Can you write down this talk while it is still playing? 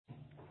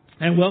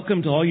And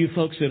welcome to all you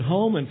folks at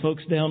home and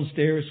folks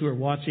downstairs who are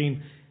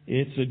watching.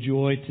 It's a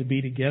joy to be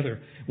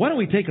together. Why don't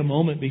we take a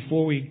moment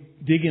before we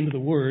dig into the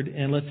Word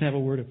and let's have a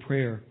word of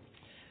prayer.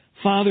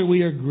 Father,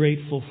 we are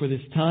grateful for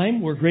this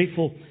time. We're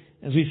grateful,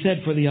 as we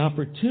said, for the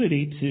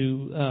opportunity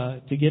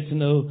to get to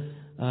know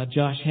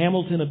Josh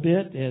Hamilton a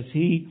bit as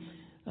he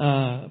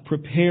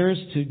prepares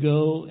to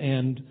go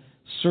and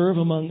serve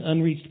among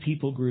unreached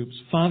people groups.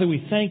 Father,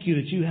 we thank you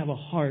that you have a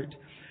heart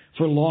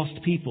for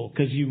lost people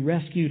because you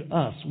rescued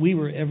us. We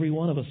were, every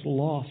one of us,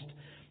 lost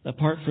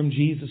apart from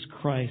Jesus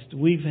Christ.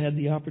 We've had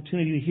the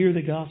opportunity to hear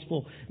the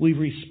gospel. We've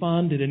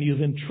responded, and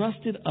you've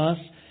entrusted us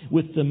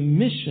with the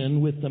mission,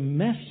 with the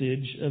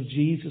message of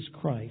Jesus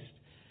Christ.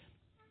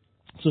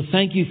 So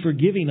thank you for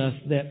giving us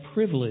that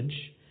privilege,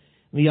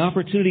 the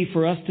opportunity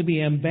for us to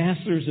be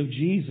ambassadors of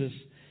Jesus,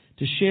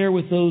 to share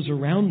with those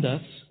around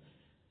us,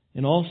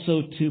 and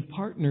also to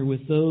partner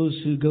with those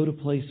who go to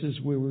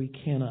places where we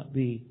cannot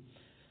be.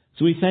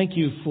 So we thank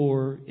you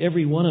for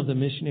every one of the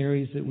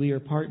missionaries that we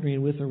are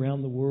partnering with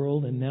around the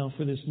world, and now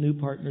for this new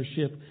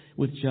partnership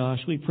with Josh.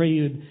 We pray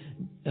you'd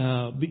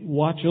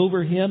watch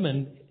over him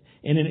and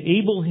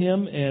enable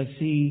him as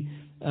he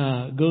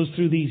goes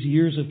through these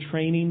years of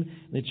training,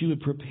 that you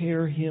would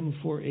prepare him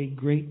for a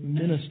great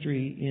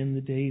ministry in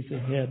the days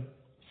ahead.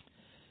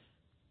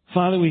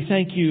 Father, we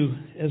thank you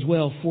as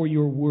well for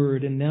your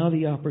word, and now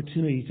the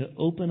opportunity to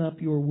open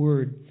up your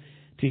word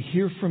to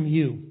hear from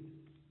you.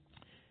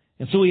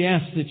 And so we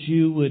ask that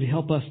you would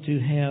help us to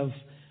have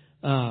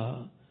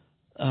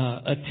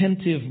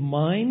attentive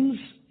minds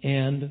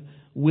and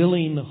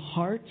willing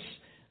hearts,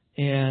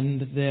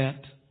 and that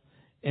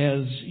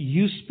as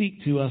you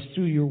speak to us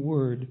through your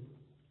word,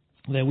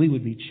 that we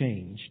would be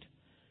changed.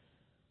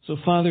 So,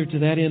 Father, to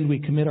that end we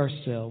commit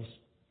ourselves,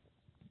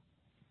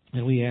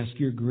 and we ask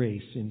your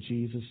grace in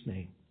Jesus'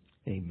 name.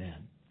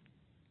 Amen.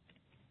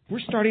 We're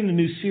starting a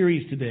new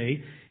series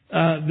today.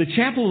 The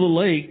Chapel of the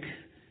Lake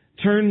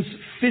turns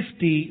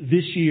 50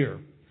 this year.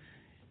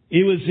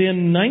 It was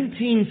in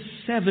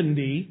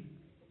 1970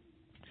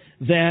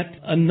 that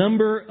a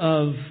number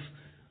of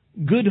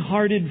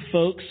good-hearted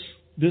folks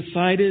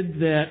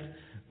decided that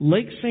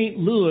Lake St.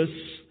 Louis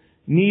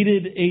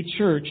needed a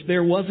church.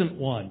 There wasn't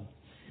one.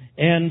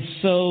 And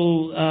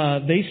so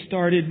they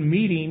started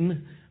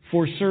meeting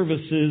for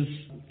services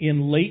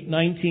in late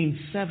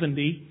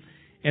 1970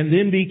 and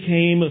then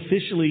became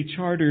officially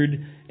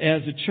chartered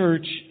as a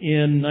church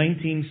in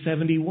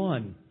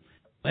 1971.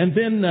 And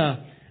then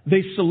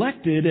they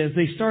selected, as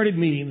they started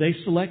meeting, they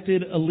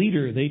selected a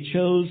leader. They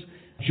chose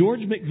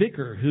George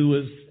McVicker, who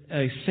was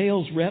a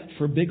sales rep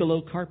for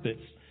Bigelow Carpets.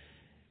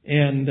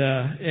 And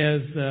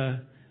as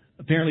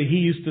apparently he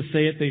used to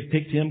say it, they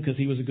picked him because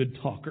he was a good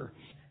talker.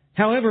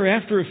 However,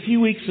 after a few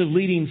weeks of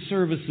leading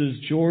services,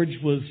 George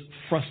was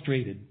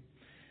frustrated.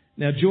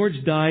 Now,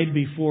 George died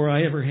before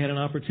I ever had an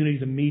opportunity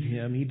to meet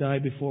him. He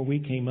died before we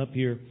came up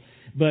here.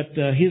 But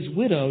his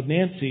widow,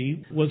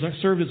 Nancy,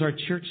 served as our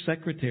church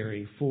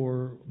secretary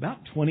for about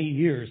 20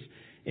 years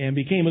and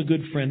became a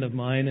good friend of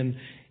mine.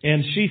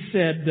 And she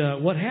said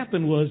what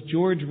happened was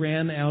George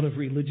ran out of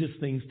religious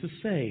things to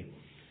say.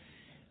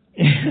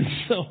 And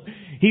so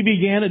he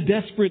began a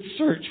desperate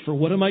search for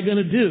what am I going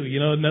to do?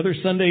 You know, another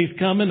Sunday's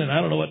coming and I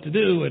don't know what to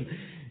do.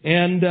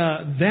 And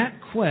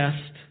that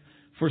quest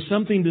for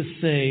something to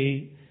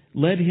say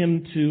led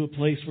him to a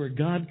place where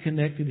God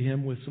connected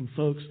him with some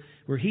folks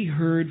where he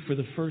heard for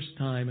the first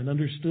time and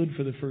understood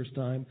for the first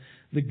time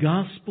the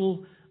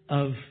gospel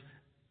of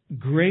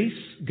grace,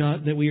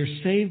 God, that we are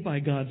saved by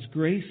God's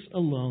grace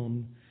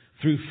alone,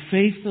 through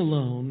faith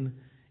alone,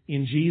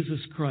 in Jesus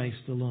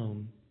Christ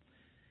alone.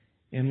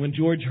 And when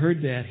George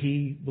heard that,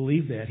 he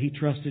believed that. He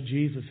trusted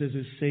Jesus as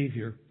his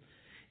Savior.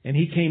 And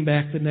he came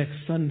back the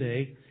next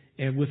Sunday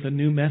and with a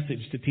new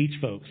message to teach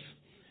folks.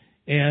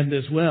 And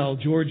as well,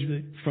 George,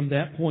 from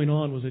that point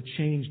on, was a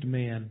changed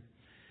man.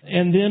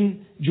 And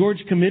then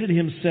George committed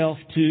himself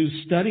to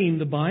studying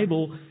the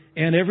Bible,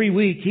 and every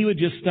week he would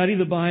just study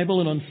the Bible,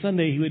 and on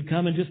Sunday he would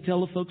come and just tell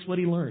the folks what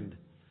he learned.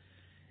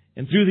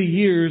 And through the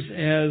years,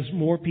 as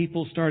more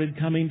people started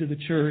coming to the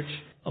church,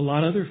 a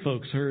lot of other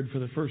folks heard for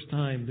the first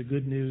time the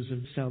good news of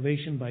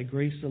salvation by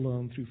grace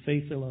alone, through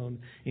faith alone,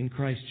 in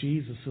Christ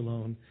Jesus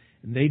alone.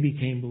 And they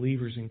became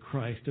believers in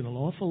Christ. And an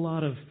awful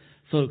lot of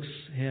folks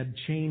had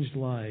changed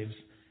lives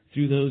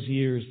through those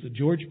years.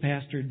 George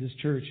pastored this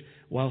church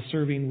while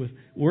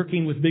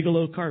working with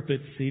Bigelow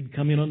Carpets. He'd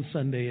come in on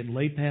Sunday and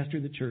lay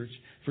pastor the church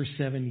for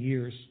 7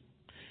 years.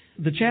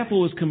 The chapel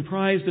was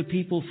comprised of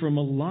people from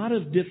a lot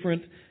of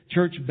different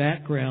church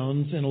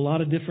backgrounds and a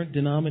lot of different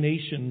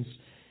denominations.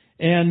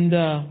 And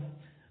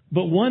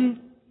but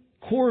one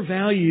core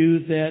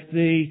value that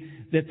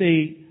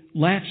they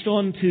latched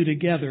onto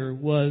together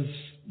was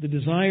the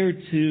desire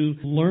to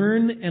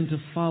learn and to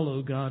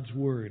follow God's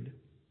Word.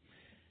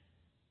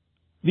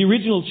 The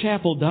original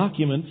chapel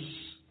documents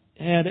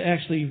had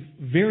actually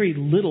very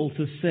little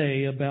to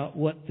say about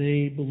what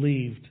they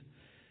believed.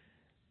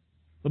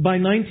 But by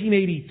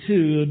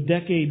 1982, a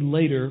decade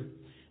later,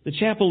 the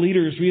chapel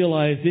leaders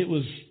realized it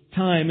was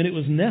time, and it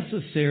was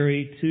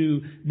necessary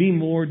to be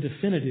more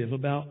definitive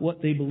about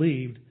what they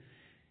believed.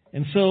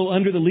 And so,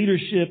 under the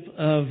leadership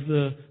of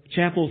the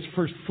chapel's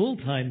first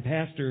full-time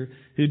pastor,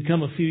 who'd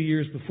come a few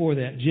years before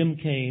that, Jim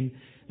Kane,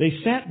 they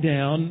sat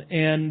down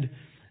and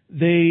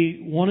they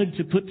wanted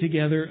to put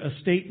together a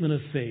statement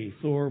of faith,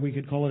 or we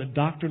could call it a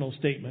doctrinal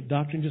statement.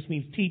 Doctrine just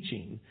means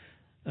teaching.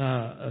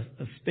 A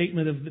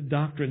statement of the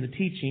doctrine, the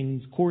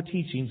teachings, core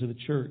teachings of the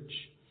church.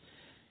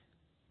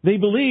 They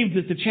believed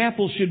that the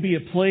chapel should be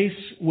a place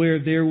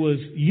where there was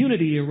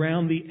unity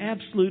around the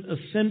absolute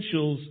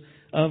essentials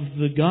of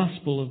the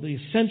gospel, of the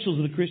essentials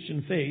of the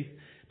Christian faith,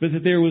 but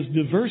that there was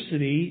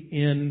diversity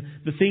in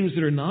the things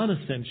that are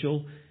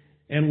non-essential,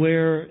 and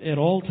where at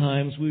all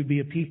times we would be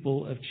a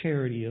people of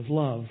charity, of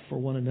love for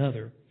one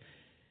another.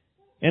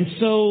 And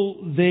so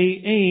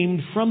they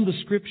aimed from the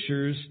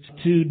Scriptures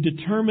to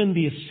determine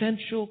the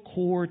essential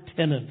core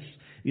tenets,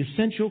 the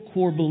essential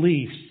core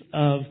beliefs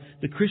of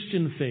the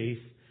Christian faith,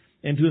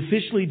 and to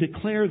officially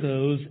declare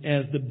those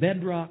as the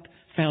bedrock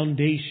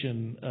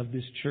foundation of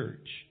this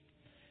church.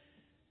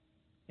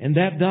 And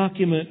that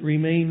document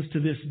remains to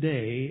this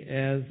day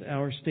as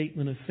our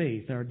statement of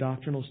faith, our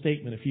doctrinal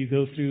statement. If you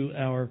go through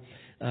our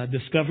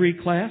discovery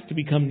class to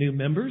become new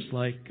members,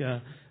 like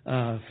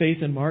Faith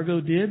and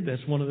Margot did,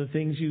 that's one of the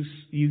things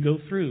you go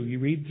through, you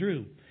read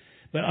through.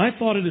 But I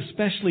thought it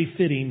especially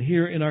fitting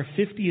here in our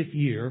 50th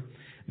year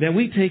that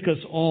we take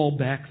us all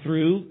back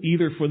through,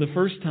 either for the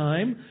first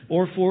time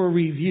or for a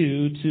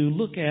review, to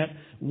look at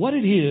what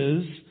it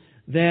is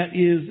that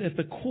is at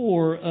the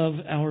core of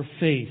our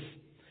faith.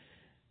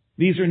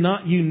 These are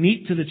not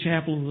unique to the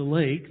Chapel of the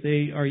Lake.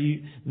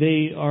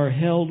 They are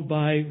held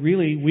by,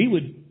 really, we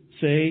would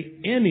say,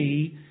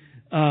 any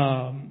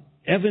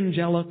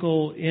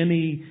evangelical,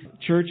 any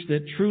church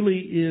that truly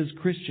is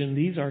Christian.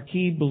 These are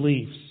key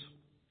beliefs.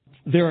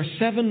 There are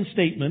 7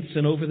 statements,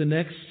 and over the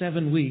next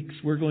 7 weeks,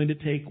 we're going to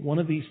take one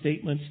of these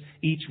statements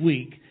each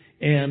week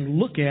and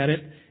look at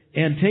it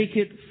and take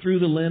it through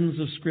the lens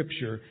of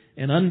Scripture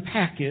and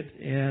unpack it,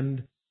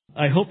 and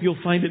I hope you'll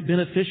find it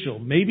beneficial.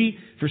 Maybe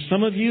for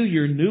some of you,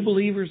 you're new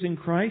believers in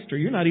Christ, or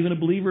you're not even a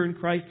believer in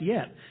Christ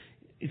yet.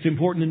 It's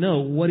important to know,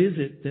 what is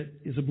it that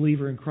is a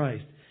believer in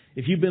Christ?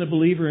 If you've been a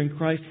believer in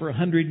Christ for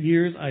 100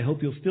 years, I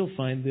hope you'll still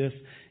find this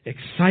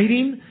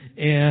exciting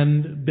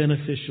and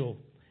beneficial.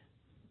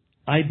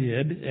 I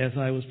did as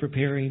I was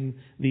preparing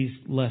these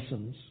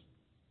lessons.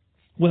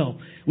 Well,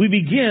 we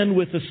begin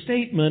with a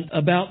statement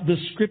about the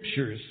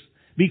Scriptures,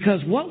 because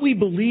what we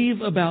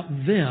believe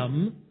about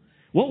them,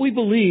 what we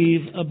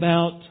believe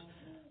about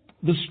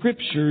the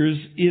Scriptures,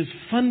 is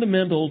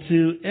fundamental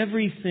to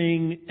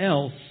everything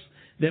else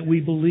that we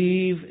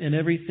believe and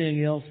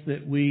everything else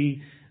that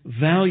we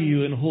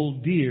value and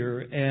hold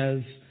dear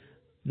as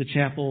the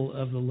Chapel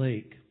of the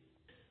Lake.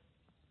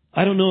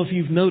 I don't know if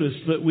you've noticed,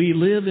 but we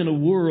live in a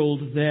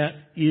world that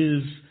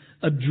is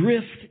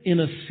adrift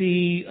in a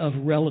sea of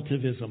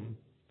relativism.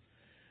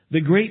 The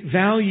great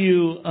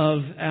value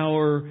of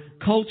our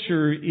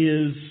culture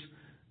is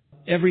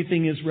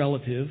everything is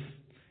relative,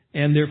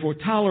 and therefore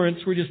tolerance.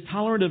 We're just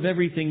tolerant of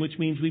everything, which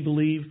means we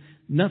believe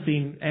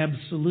nothing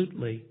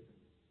absolutely.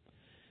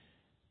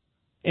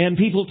 And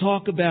people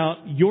talk about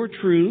your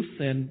truth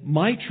and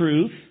my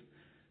truth,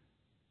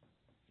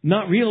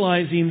 not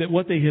realizing that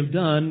what they have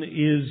done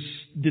is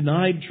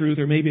denied truth,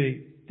 or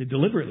maybe they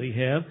deliberately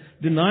have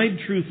denied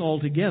truth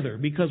altogether,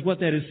 because what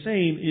that is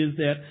saying is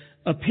that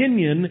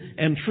opinion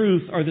and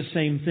truth are the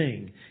same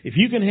thing. If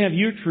you can have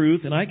your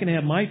truth and I can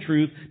have my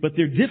truth, but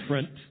they're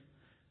different,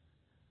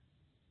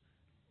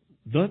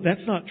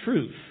 that's not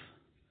truth.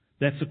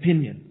 That's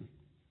opinion.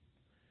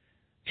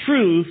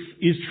 Truth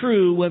is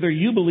true whether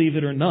you believe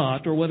it or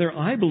not, or whether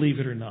I believe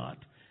it or not.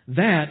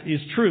 That is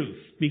truth,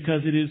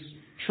 because it is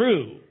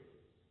true.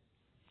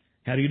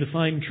 How do you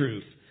define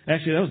truth?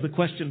 Actually, that was the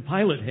question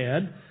Pilate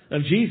had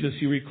of Jesus.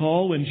 You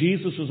recall when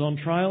Jesus was on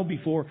trial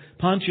before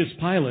Pontius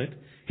Pilate,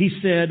 he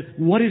said,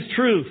 "What is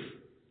truth?"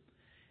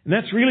 And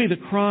that's really the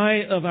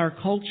cry of our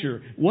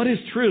culture. What is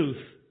truth?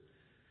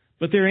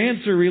 But their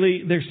answer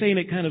really, they're saying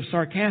it kind of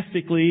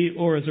sarcastically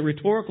or as a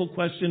rhetorical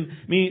question.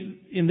 I mean,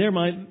 in their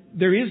mind,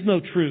 there is no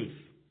truth.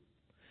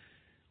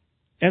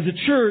 As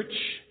a church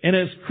and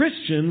as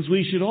Christians,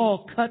 we should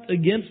all cut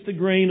against the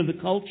grain of the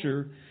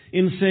culture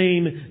in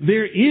saying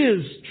there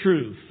is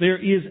truth. There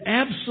is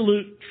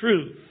absolute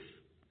truth.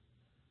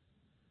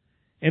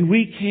 And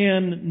we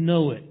can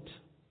know it.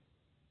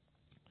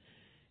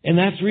 And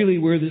that's really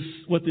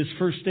what this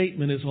first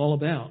statement is all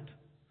about.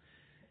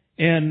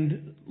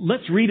 And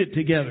let's read it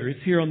together.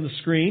 It's here on the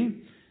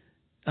screen.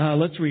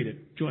 Let's read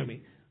it. Join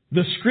me.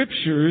 The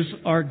Scriptures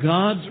are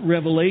God's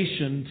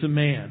revelation to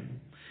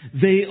man.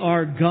 They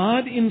are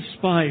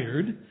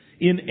God-inspired,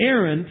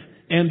 inerrant,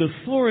 and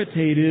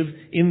authoritative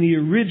in the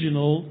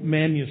original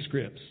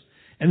manuscripts.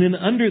 And then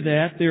under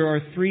that, there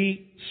are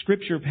 3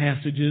 Scripture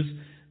passages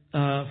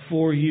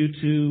for you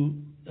to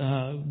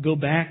go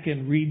back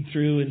and read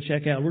through and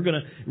check out. We're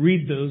going to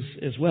read those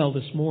as well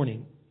this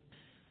morning.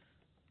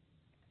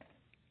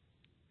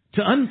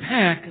 To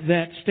unpack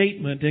that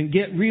statement and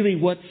get really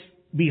what's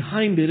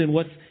behind it and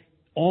what's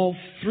all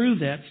through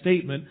that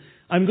statement,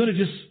 I'm going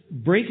to just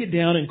break it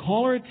down and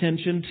call our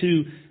attention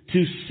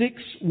to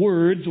 6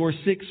 words or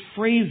 6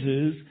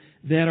 phrases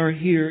that are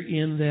here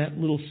in that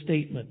little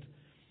statement.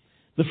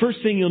 The first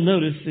thing you'll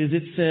notice is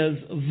it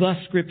says, the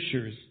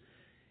Scriptures.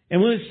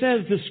 And when it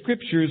says the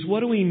Scriptures, what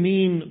do we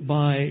mean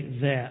by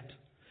that?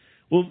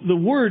 Well, the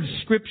word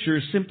Scripture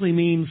simply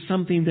means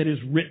something that is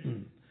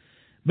written.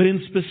 But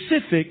in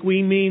specific,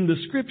 we mean the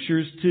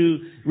Scriptures to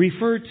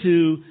refer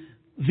to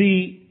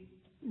the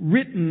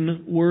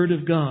written Word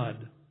of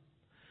God.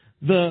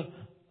 The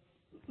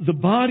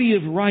body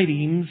of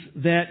writings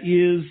that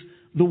is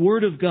the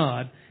Word of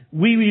God.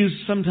 We use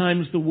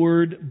sometimes the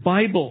word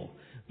Bible.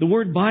 The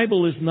word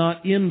Bible is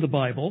not in the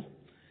Bible.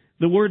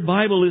 The word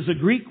Bible is a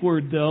Greek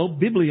word, though,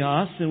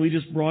 biblios, and we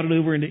just brought it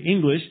over into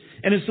English,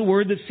 and it's a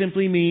word that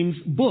simply means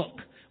book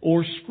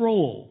or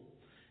scroll.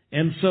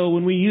 And so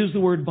when we use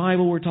the word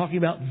Bible, we're talking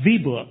about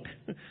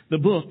the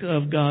book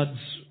of God's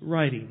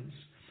writings.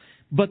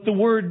 But the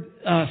word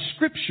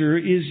Scripture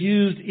is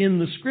used in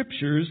the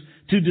Scriptures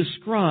to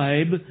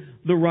describe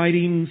the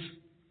writings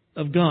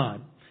of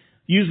God.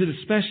 Use it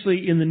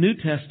especially in the New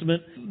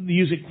Testament.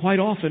 Use it quite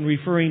often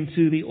referring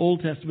to the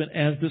Old Testament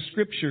as the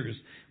Scriptures.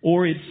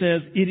 Or it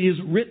says, it is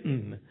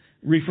written,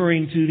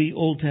 referring to the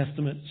Old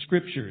Testament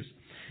Scriptures.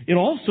 It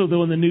also,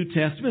 though, in the New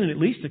Testament, in at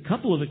least a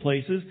couple of the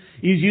places,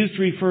 is used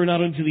to refer not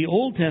only to the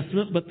Old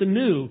Testament, but the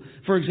New.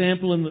 For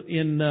example,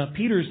 in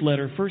Peter's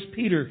letter, 1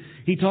 Peter,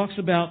 he talks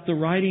about the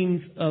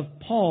writings of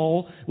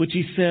Paul, which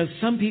he says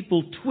some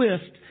people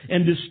twist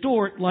and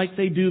distort like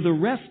they do the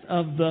rest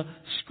of the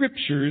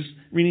Scriptures,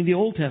 meaning the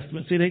Old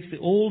Testament. So he takes the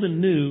Old and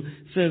New,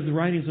 says the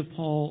writings of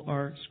Paul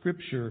are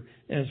Scripture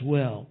as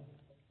well.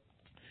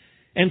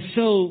 And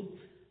so,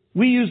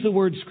 we use the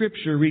word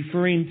Scripture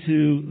referring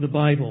to the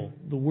Bible,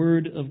 the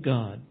Word of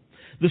God.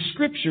 The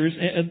Scriptures,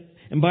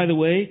 and by the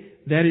way,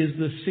 that is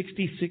the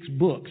 66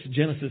 books,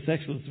 Genesis,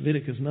 Exodus,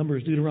 Leviticus,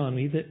 Numbers,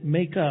 Deuteronomy, that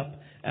make up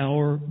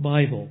our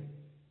Bible.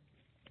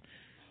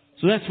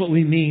 So that's what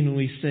we mean when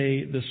we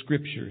say the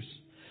Scriptures.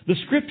 The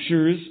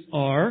Scriptures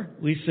are,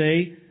 we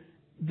say,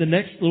 the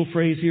next little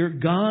phrase here,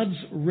 God's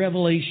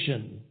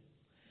revelation.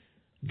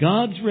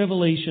 God's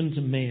revelation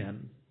to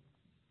man.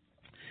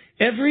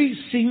 Every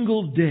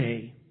single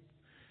day,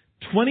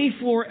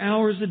 24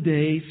 hours a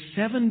day,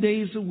 7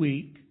 days a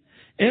week,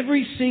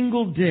 every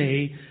single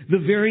day, the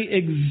very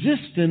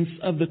existence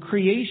of the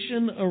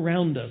creation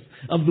around us,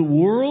 of the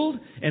world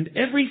and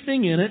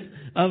everything in it,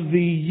 of the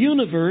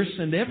universe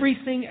and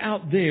everything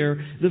out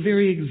there, the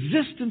very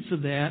existence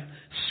of that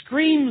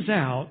screams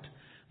out,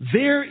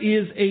 there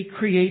is a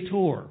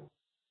Creator.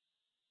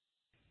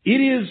 It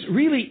is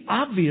really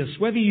obvious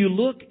whether you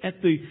look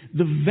at the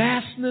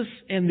vastness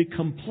and the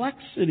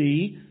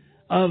complexity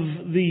of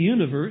the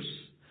universe,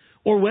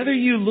 or whether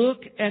you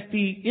look at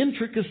the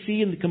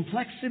intricacy and the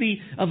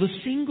complexity of a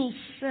single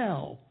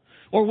cell,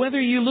 or whether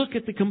you look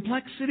at the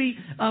complexity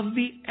of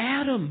the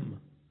atom,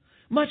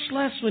 much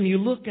less when you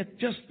look at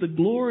just the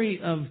glory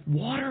of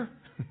water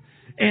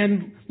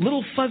and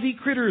little fuzzy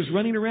critters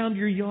running around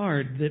your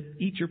yard that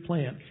eat your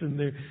plants,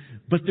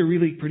 but they're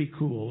really pretty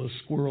cool, as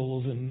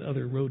squirrels and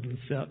other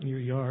rodents out in your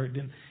yard.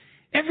 And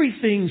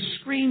everything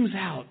screams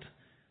out,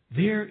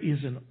 there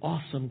is an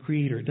awesome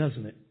Creator,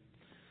 doesn't it?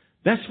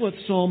 That's what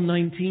Psalm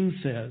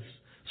 19 says.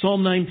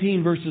 Psalm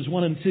 19 verses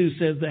 1 and 2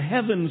 says, the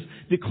heavens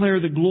declare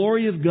the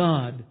glory of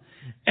God,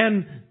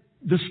 and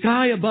the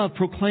sky above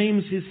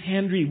proclaims His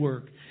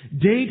handiwork.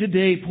 Day to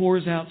day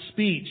pours out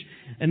speech,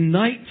 and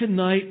night to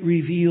night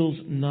reveals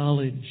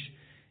knowledge.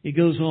 It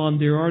goes on,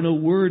 there are no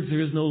words,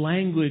 there is no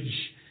language.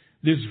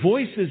 This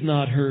voice is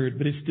not heard,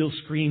 but it still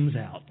screams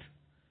out.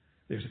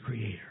 There's a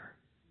Creator.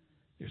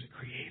 There's a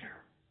Creator.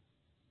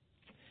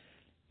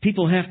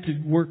 People have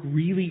to work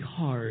really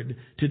hard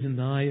to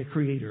deny a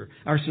Creator.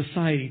 Our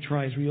society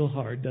tries real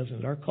hard, doesn't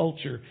it? Our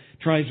culture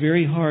tries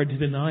very hard to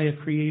deny a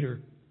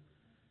Creator.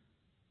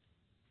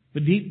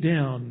 But deep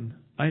down,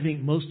 I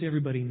think most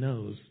everybody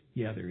knows,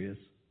 yeah, there is.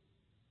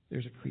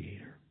 There's a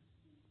Creator.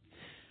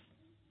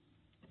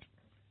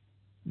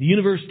 The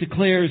universe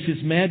declares His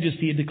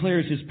majesty, it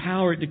declares His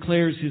power, it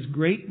declares His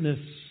greatness.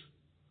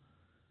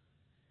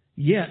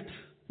 Yet,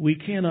 we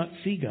cannot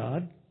see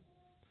God.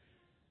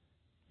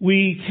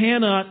 We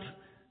cannot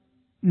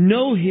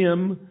know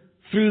Him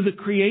through the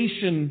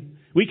creation.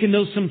 We can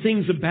know some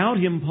things about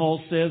Him,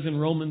 Paul says in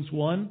Romans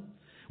 1.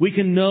 We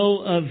can know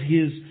of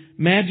His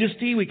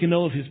majesty, we can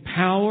know of His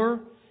power,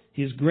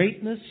 His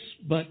greatness,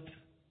 but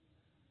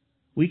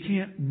we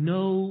can't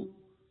know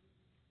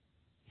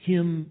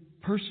Him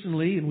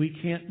personally, and we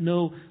can't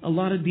know a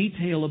lot of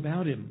detail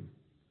about Him.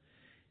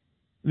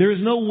 There is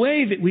no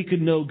way that we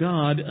could know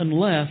God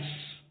unless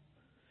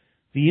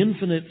the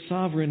infinite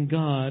sovereign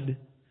God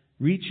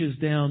reaches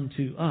down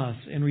to us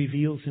and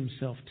reveals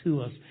Himself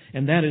to us.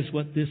 And that is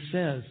what this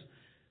says.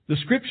 The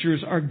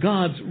Scriptures are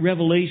God's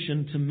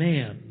revelation to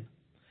man.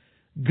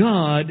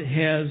 God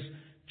has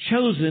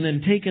chosen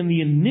and taken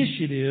the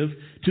initiative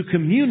to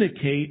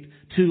communicate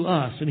to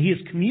us. And He has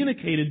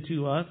communicated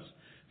to us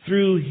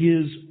through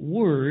His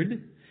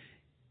Word.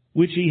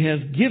 which He has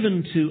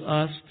given to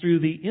us through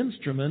the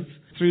instruments,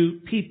 through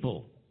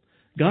people.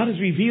 God has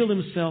revealed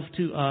Himself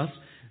to us.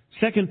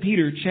 2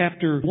 Peter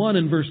chapter 1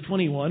 and verse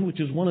 21, which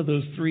is one of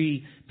those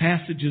three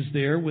passages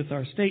there with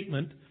our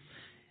statement,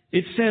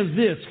 it says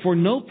this, "For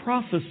no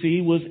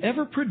prophecy was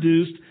ever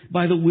produced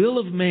by the will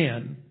of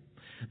man,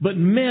 but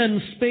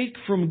men spake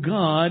from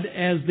God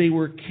as they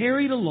were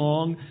carried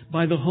along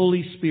by the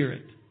Holy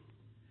Spirit."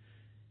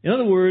 In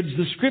other words,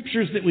 the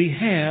Scriptures that we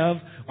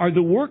have are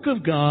the work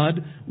of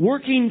God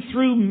working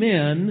through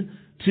men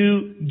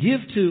to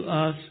give to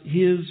us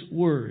His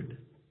Word.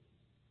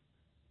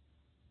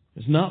 It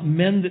was not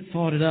men that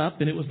thought it up,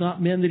 and it was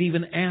not men that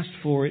even asked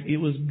for it. It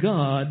was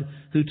God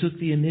who took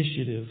the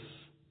initiative.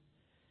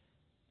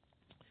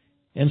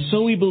 And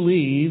so we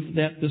believe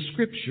that the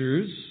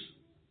Scriptures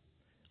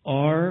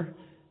are,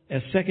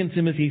 as 2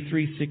 Timothy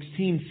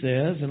 3:16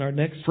 says, in our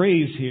next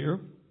phrase here,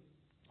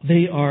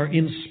 they are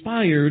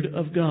inspired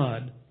of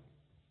God.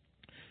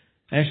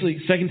 Actually,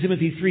 2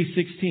 Timothy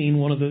 3:16,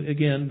 one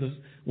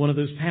of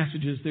those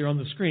passages there on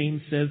the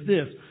screen, says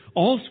this,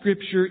 "All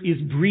Scripture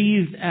is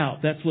breathed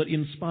out." That's what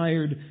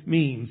inspired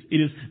means. It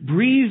is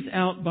breathed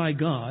out by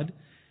God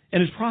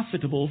and is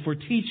profitable for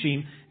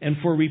teaching and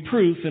for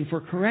reproof and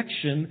for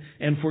correction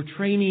and for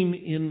training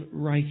in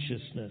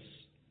righteousness.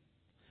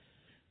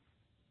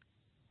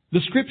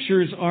 The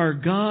Scriptures are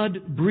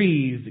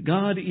God-breathed,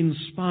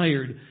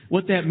 God-inspired.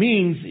 What that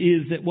means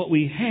is that what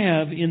we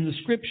have in the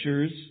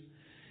Scriptures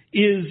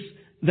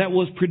that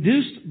was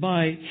produced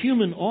by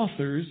human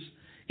authors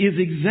is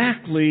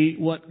exactly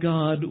what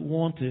God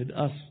wanted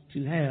us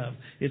to have.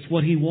 It's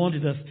what He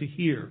wanted us to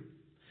hear.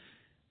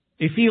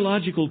 A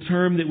theological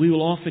term that we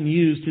will often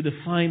use to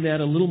define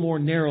that a little more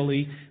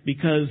narrowly,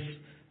 because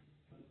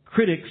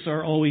critics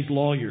are always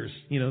lawyers.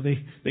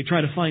 They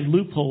try to find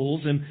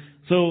loopholes, and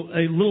so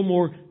a little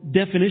more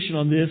definition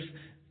on this.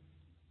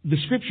 The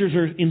Scriptures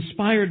are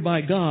inspired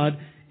by God,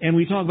 and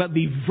we talk about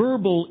the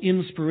verbal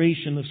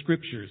inspiration of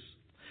Scriptures.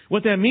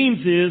 What that means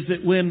is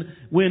that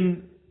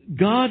when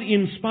God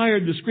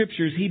inspired the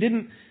Scriptures, He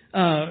didn't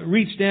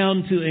reach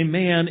down to a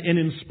man and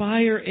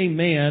inspire a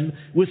man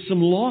with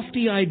some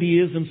lofty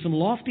ideas and some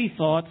lofty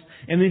thoughts,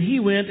 and then he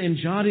went and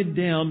jotted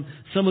down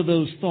some of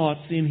those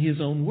thoughts in his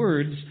own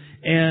words,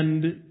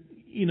 and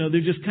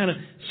they're just kind of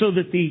so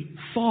that the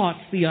thoughts,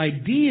 the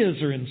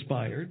ideas are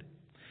inspired.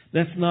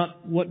 That's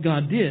not what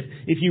God did.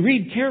 If you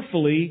read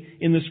carefully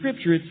in the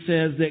Scripture, it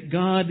says that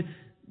God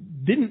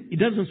it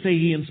doesn't say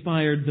He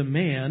inspired the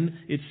man,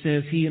 it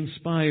says He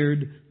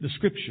inspired the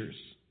Scriptures.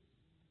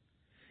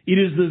 It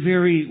is the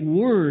very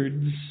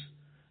words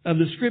of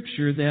the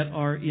Scripture that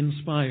are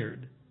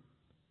inspired.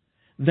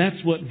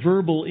 That's what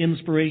verbal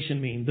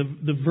inspiration means.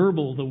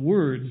 The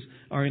words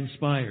are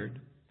inspired.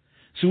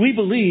 So we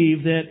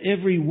believe that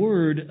every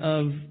word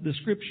of the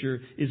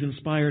Scripture is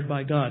inspired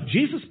by God.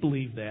 Jesus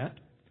believed that.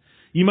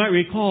 You might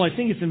recall, I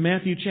think it's in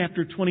Matthew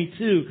chapter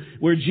 22,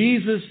 where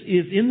Jesus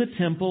is in the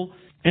temple,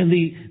 and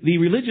the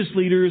religious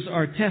leaders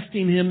are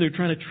testing Him. They're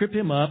trying to trip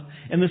Him up.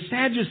 And the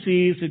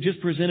Sadducees have just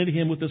presented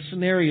Him with a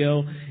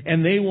scenario,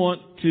 and they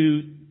want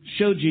to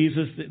show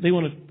Jesus, they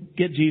want to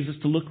get Jesus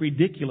to look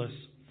ridiculous.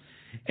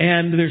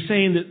 And they're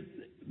saying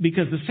that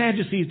because the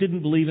Sadducees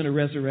didn't believe in a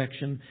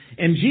resurrection.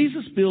 And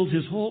Jesus builds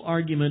His whole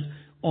argument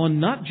on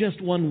not just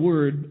one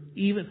word,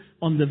 even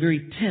on the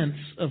very tense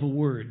of a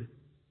word.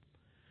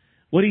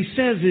 What He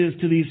says is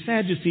to these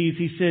Sadducees,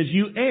 He says,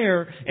 "You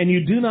err and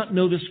you do not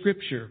know the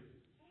Scripture."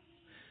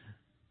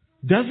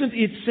 Doesn't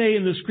it say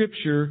in the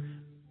Scripture,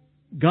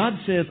 God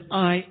says,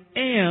 "I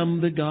am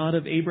the God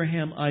of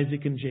Abraham,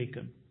 Isaac, and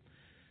Jacob"?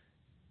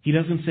 He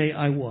doesn't say,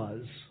 "I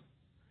was."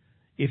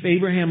 If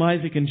Abraham,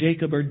 Isaac, and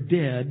Jacob are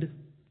dead,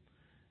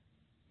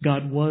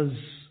 God was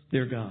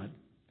their God.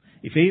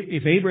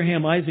 If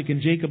Abraham, Isaac,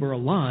 and Jacob are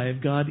alive,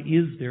 God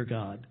is their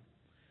God.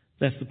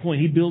 That's the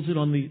point. He builds it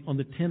on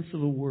the tense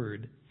of a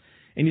word.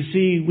 And you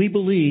see, we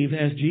believe,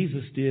 as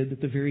Jesus did,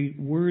 that the very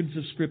words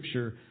of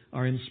Scripture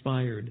are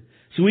inspired.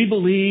 So we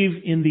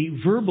believe in the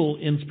verbal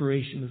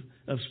inspiration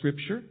of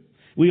Scripture.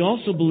 We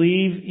also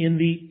believe in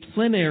the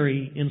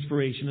plenary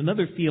inspiration,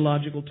 another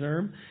theological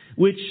term,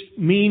 which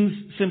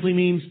simply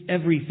means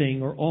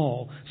everything or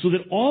all. So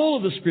that all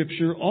of the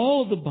Scripture,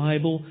 all of the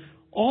Bible,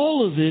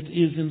 all of it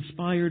is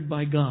inspired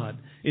by God.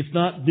 It's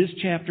not this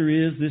chapter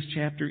is, this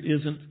chapter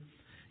isn't.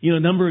 A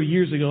number of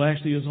years ago,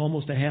 actually it was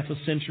almost a half a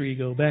century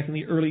ago, back in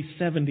the early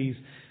 70s,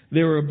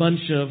 there were a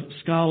bunch of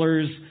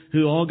scholars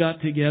who all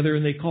got together,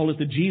 and they called it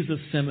the Jesus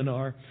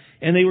Seminar.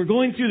 And they were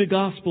going through the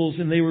Gospels,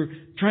 and they were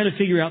trying to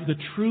figure out the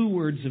true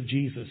words of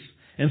Jesus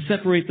and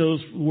separate those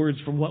words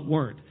from what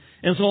weren't.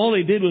 And so all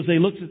they did was they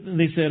looked at and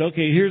they said,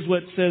 "Okay, here's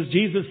what says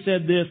Jesus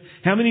said this.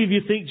 How many of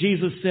you think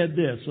Jesus said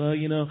this?" Well,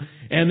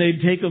 and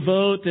they'd take a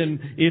vote, and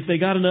if they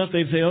got enough,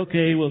 they'd say,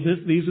 "Okay, well,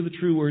 these are the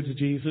true words of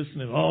Jesus."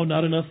 And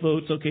not enough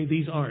votes. Okay,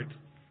 these aren't.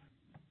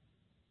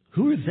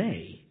 Who are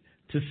they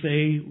to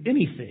say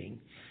anything?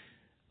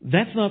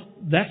 That's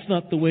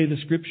not the way the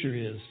Scripture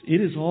is.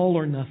 It is all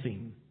or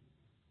nothing.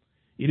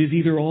 It is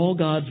either all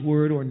God's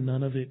Word or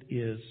none of it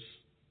is.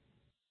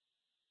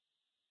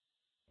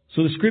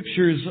 So the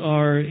Scriptures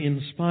are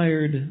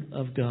inspired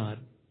of God.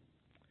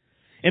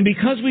 And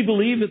because we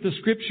believe that the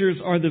Scriptures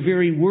are the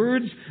very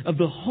words of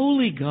the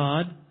Holy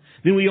God,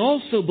 then we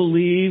also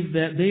believe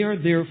that they are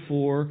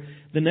therefore,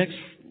 the next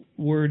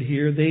word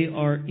here, they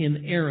are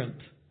inerrant.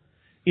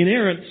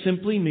 Inerrant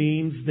simply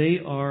means they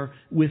are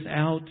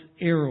without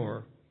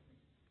error.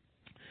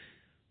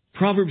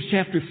 Proverbs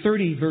chapter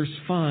 30 verse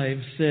 5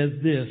 says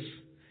this,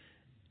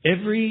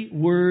 "Every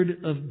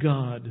word of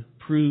God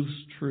proves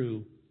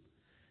true."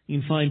 You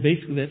can find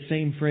basically that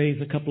same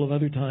phrase a couple of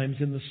other times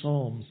in the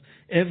Psalms.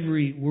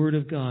 Every word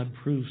of God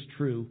proves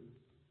true.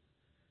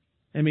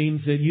 That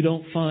means that you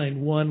don't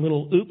find one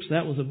little, oops,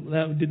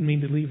 that didn't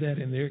mean to leave that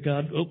in there.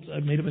 God, oops, I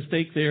made a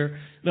mistake there.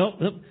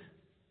 Nope.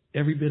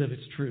 Every bit of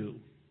it's true.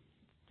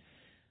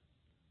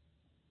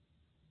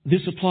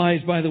 This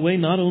applies, by the way,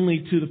 not only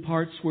to the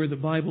parts where the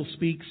Bible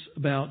speaks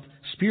about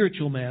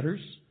spiritual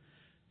matters.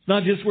 It's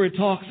not just where it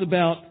talks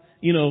about,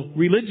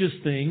 religious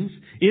things.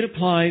 It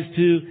applies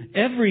to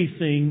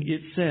everything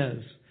it says.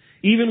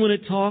 Even when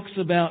it talks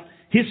about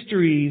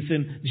histories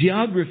and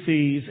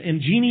geographies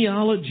and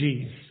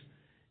genealogies,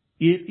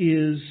 it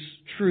is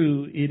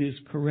true, it is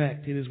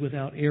correct, it is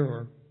without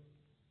error.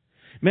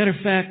 Matter of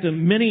fact,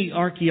 many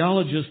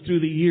archaeologists through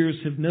the years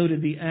have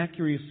noted the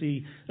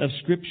accuracy of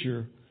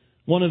Scripture.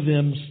 One of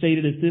them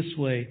stated it this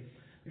way.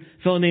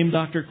 A fellow named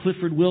Dr.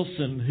 Clifford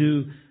Wilson,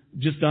 who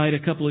just died a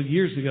couple of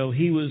years ago,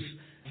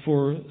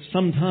 for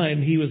some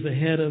time, he was the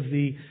head of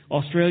the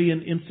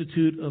Australian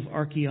Institute of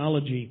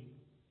Archaeology.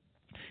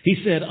 He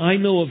said, "I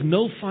know of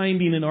no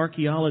finding in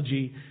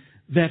archaeology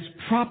that's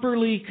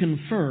properly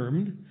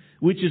confirmed,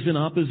 which is in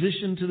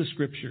opposition to the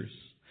Scriptures.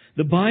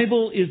 The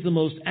Bible is the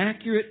most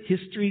accurate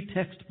history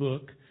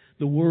textbook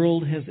the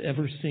world has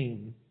ever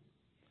seen."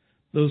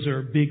 Those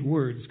are big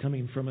words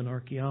coming from an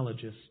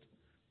archaeologist.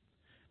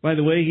 By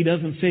the way, he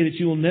doesn't say that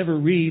you will never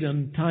read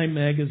on Time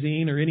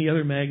magazine or any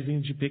other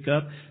magazines you pick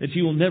up, that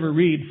you will never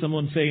read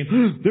someone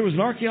saying, there was an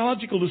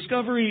archaeological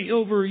discovery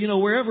over,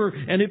 wherever,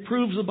 and it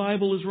proves the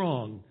Bible is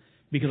wrong.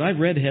 Because I've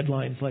read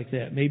headlines like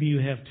that. Maybe you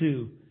have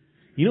too.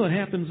 You know what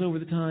happens over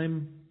the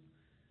time?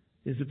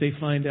 Is that they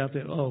find out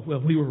that,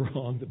 we were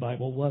wrong, the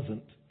Bible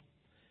wasn't.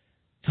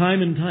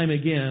 Time and time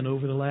again,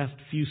 over the last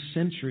few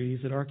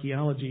centuries, that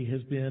archaeology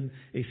has been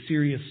a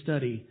serious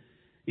study.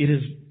 It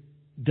has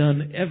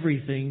done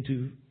everything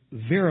to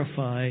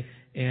verify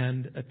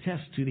and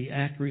attest to the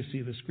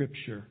accuracy of the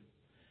Scripture,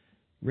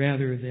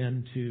 rather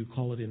than to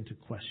call it into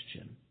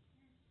question.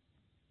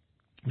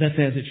 That's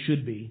as it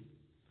should be.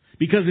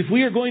 Because if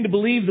we are going to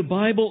believe the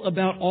Bible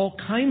about all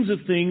kinds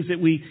of things that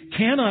we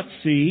cannot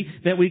see,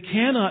 that we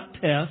cannot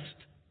test,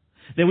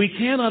 that we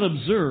cannot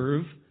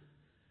observe,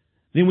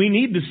 then we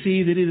need to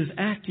see that it is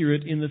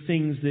accurate in the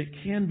things that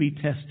can be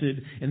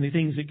tested and the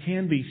things that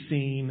can be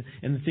seen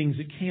and the things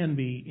that can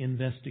be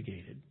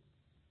investigated.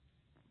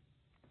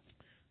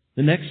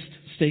 The next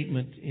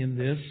statement in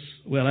this,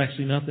 well,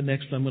 actually not the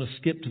next one, I'm going to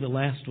skip to the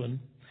last one.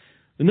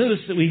 But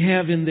notice that we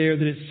have in there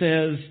that it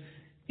says,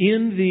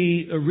 in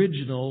the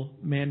original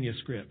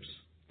manuscripts.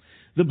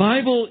 The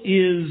Bible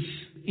is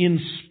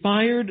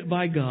inspired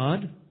by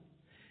God,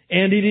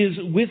 and it is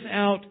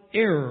without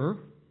error.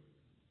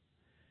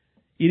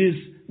 It is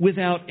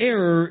without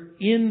error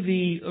in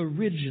the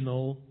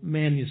original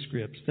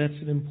manuscripts. That's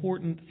an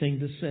important thing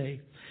to say.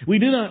 We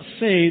do not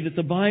say that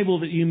the Bible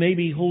that you may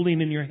be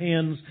holding in your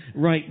hands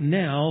right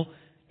now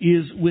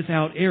is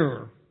without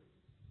error.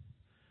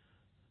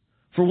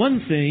 For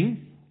one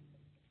thing,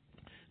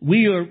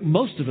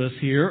 most of us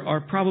here are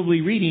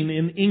probably reading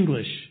in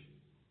English.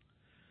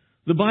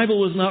 The Bible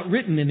was not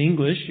written in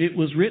English. It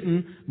was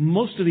written,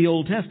 most of the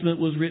Old Testament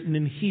was written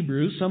in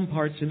Hebrew, some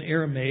parts in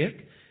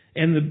Aramaic,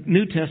 and the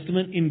New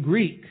Testament in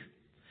Greek.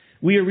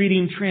 We are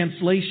reading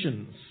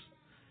translations.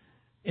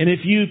 And if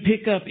you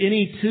pick up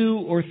any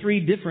 2 or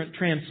 3 different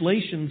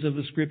translations of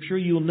the Scripture,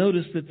 you'll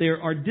notice that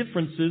there are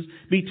differences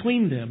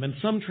between them. And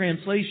some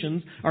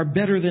translations are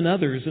better than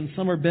others, and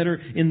some are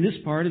better in this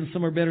part, and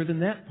some are better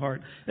than that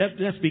part.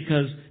 That's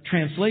because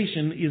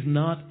translation is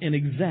not an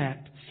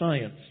exact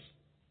science.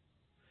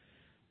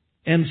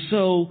 And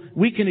so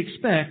we can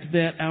expect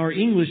that our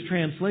English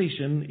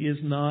translation is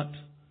not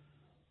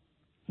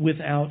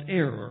without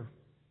error.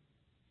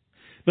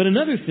 But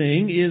another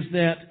thing is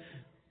that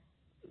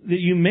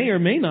you may or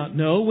may not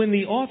know, when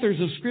the authors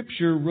of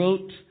Scripture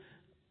wrote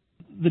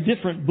the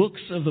different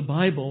books of the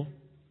Bible,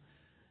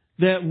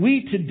 that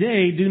we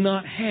today do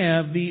not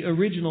have the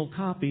original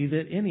copy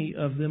that any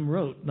of them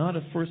wrote, not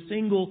for a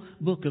single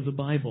book of the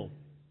Bible.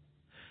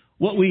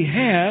 What we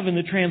have and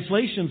the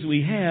translations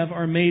we have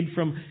are made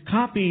from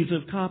copies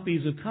of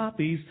copies of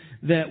copies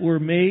that were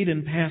made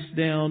and passed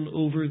down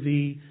over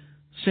the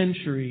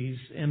centuries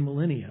and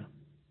millennia.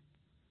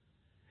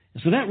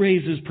 So that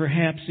raises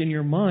perhaps in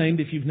your mind,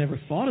 if you've never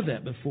thought of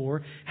that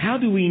before, how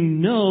do we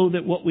know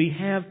that what we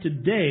have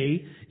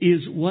today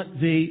is what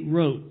they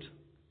wrote?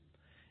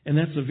 And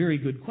that's a very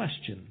good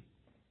question.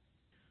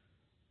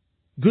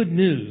 Good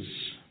news.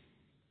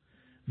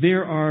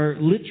 There are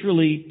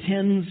literally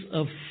tens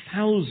of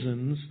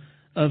thousands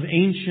of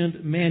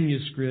ancient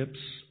manuscripts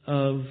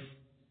of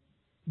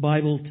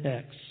Bible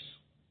texts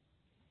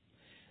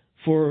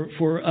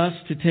for us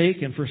to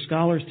take and for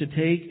scholars to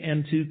take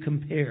and to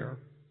compare.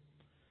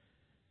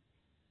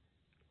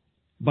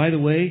 By the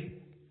way,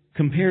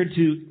 compared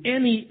to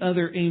any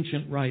other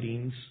ancient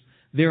writings,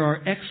 there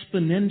are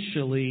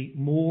exponentially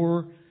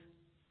more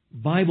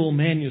Bible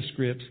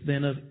manuscripts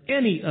than of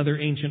any other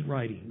ancient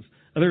writings.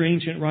 Other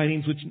ancient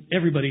writings which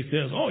everybody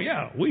says, oh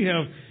yeah, we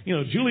have,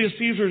 Julius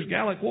Caesar's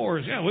Gallic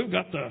Wars. Yeah,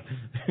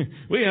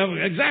 we have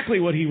exactly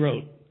what he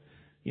wrote.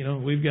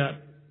 We've got,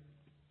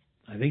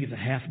 I think it's a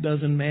half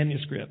dozen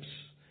manuscripts,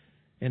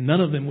 and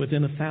none of them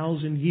within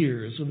 1,000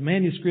 years. So the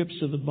manuscripts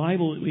of the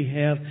Bible that we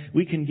have,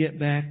 we can get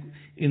back,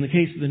 in the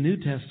case of the New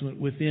Testament,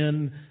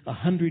 within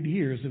 100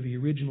 years of the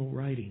original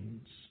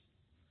writings.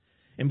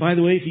 And by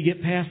the way, if you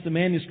get past the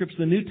manuscripts of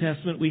the New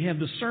Testament, we have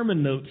the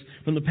sermon notes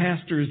from the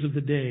pastors of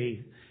the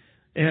day,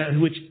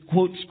 which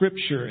quote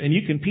Scripture, and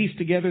you can piece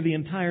together the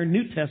entire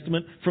New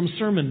Testament from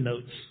sermon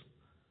notes.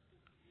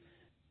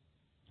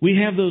 We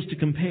have those to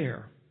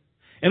compare.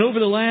 And over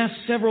the last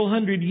several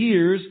hundred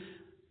years,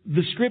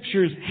 the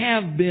Scriptures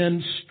have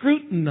been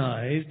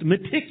scrutinized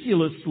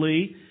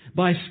meticulously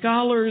by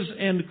scholars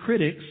and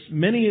critics,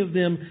 many of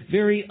them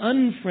very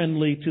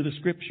unfriendly to the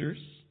Scriptures.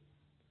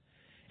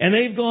 And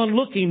they've gone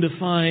looking to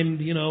find,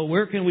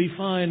 where can we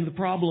find the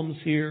problems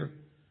here?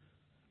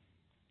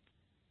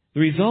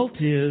 The result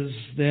is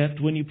that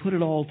when you put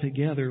it all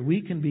together,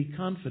 we can be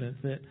confident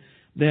that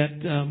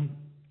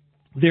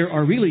there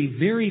are really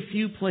very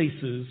few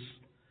places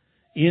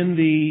in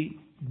the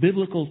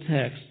biblical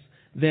text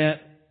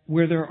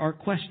where there are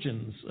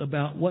questions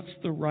about what's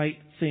the right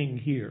thing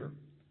here.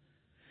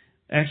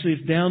 Actually,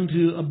 it's down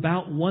to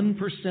about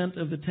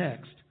 1% of the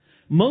text.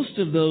 Most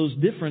of those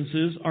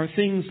differences are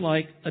things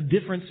like a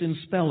difference in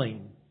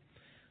spelling.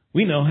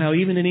 We know how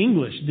even in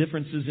English,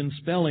 differences in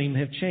spelling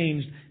have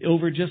changed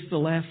over just the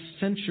last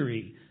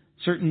century.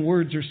 Certain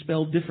words are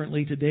spelled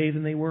differently today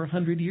than they were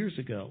 100 years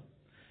ago.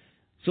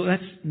 So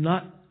that's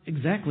not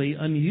exactly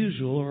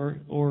unusual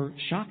or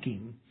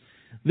shocking.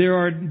 There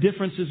are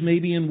differences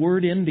maybe in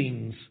word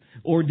endings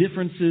or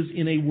differences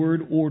in a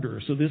word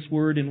order. So this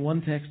word in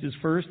one text is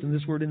first and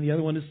this word in the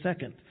other one is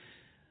second.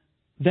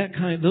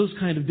 Those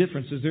kind of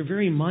differences, they're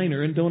very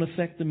minor and don't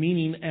affect the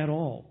meaning at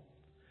all.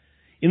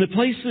 In the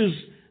places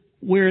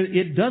where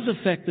it does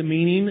affect the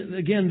meaning,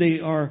 again, they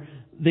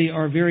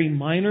are very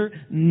minor.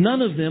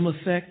 None of them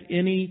affect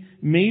any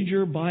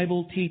major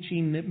Bible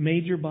teaching,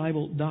 major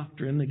Bible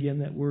doctrine. Again,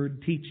 that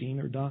word teaching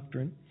or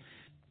doctrine.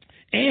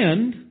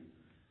 And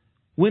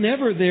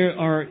whenever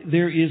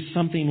there is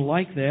something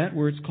like that,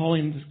 where it's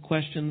calling into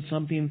question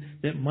something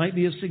that might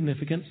be of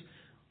significance,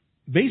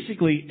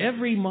 basically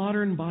every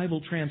modern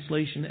Bible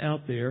translation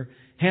out there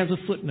has a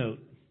footnote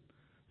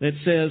that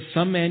says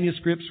some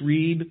manuscripts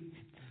read,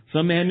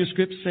 some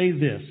manuscripts say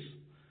this.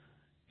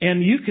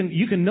 And you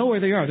can know where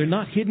they are. They're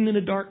not hidden in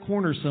a dark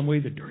corner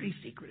somewhere, the dirty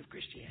secret of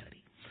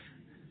Christianity.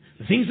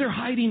 The things they're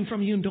hiding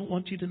from you and don't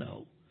want you to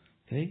know.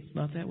 Okay? It's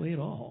not that way at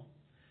all.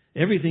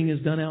 Everything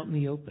is done out in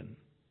the open.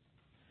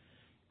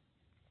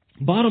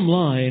 Bottom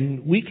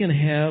line, we can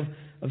have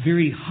a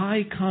very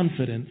high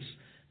confidence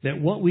that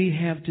what we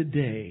have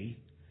today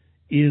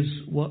is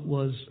what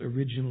was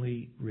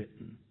originally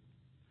written.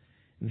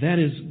 That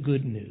is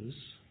good news.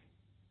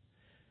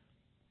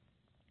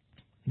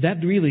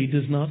 That really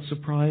does not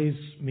surprise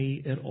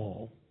me at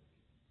all.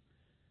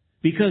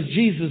 Because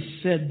Jesus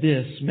said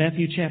this,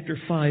 Matthew chapter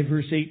 5,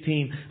 verse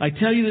 18, I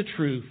tell you the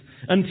truth,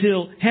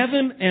 until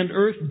heaven and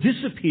earth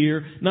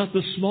disappear, not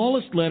the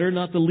smallest letter,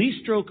 not the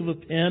least stroke of a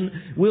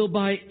pen, will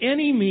by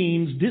any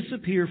means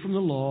disappear from the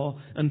law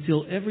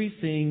until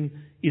everything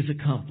is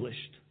accomplished.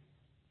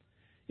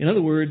 In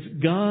other words,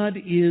 God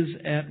is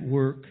at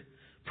work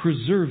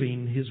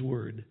preserving His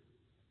Word,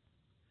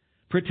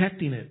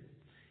 protecting it.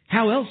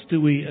 How else do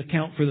we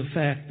account for the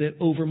fact that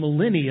over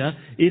millennia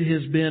it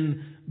has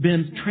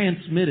been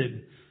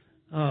transmitted?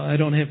 I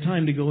don't have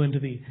time to go into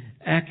the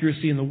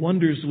accuracy and the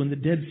wonders when the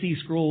Dead Sea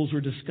Scrolls were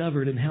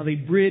discovered and how they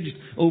bridged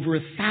over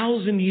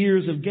 1,000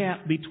 years of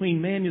gap between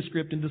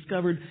manuscript and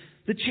discovered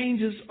the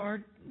changes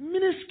are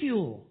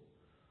minuscule.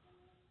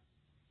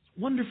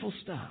 Wonderful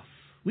stuff.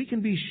 We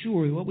can be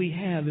sure what we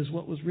have is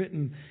what was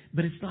written,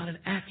 but it's not an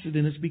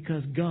accident. It's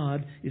because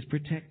God is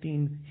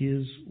protecting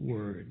His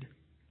Word.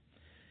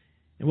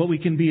 And what we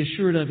can be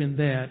assured of in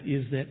that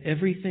is that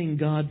everything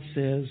God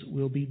says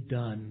will be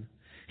done.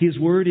 His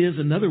Word is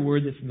another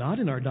word that's not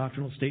in our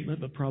doctrinal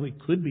statement, but probably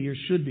could be or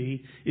should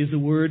be, is the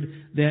word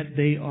that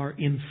they are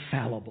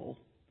infallible.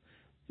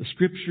 The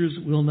Scriptures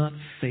will not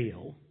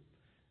fail.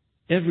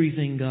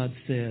 Everything God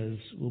says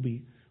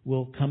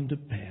will come to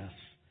pass.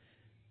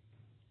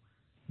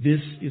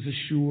 This is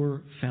a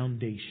sure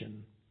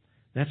foundation.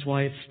 That's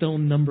why it's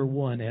stone number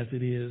 1, as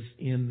it is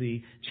in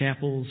the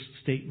chapel's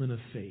statement of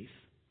faith.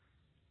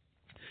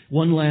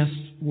 One last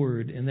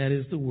word, and that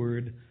is the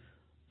word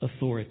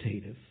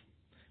authoritative.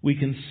 We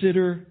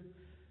consider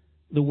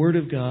the Word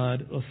of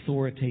God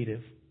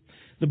authoritative.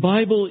 The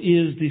Bible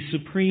is the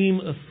supreme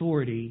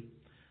authority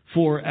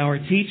for our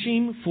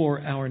teaching,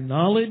 for our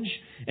knowledge,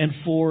 and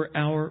for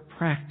our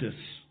practice.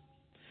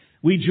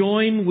 We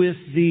join with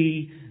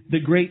the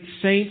great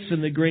saints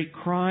and the great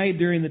cry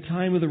during the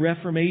time of the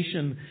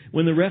Reformation,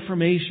 when the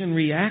Reformation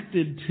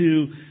reacted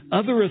to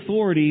other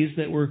authorities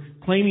that were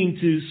claiming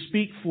to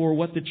speak for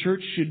what the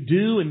church should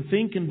do and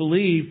think and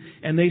believe,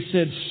 and they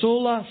said,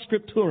 sola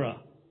scriptura.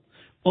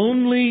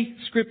 Only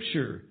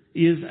Scripture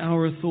is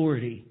our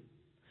authority.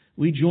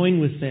 We join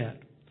with that.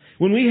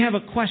 When we have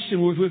a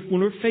question,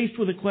 when we're faced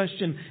with a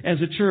question as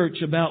a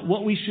church about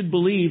what we should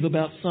believe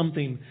about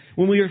something,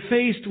 when we are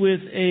faced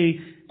with a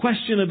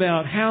question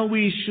about how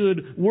we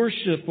should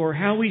worship or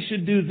how we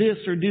should do this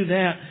or do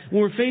that,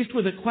 when we're faced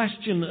with a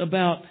question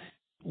about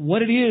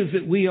what it is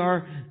that we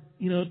are,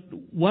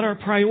 what our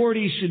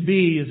priorities should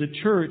be as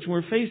a church,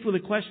 when we're faced with a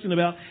question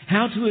about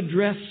how to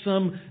address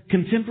some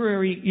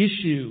contemporary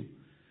issue,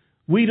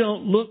 we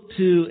don't look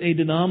to a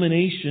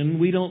denomination,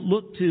 we don't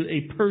look to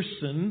a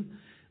person,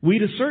 we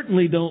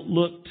certainly don't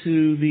look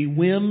to the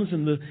whims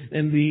and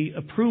the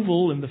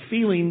approval and the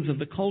feelings of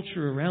the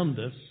culture around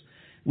us.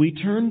 We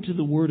turn to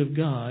the Word of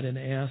God and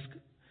ask,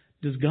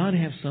 does God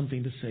have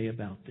something to say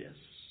about this?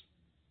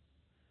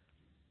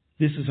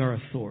 This is our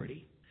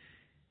authority.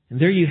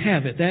 And there you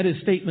have it. That is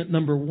statement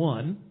number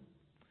 1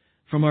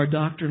 from our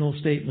doctrinal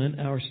statement,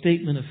 our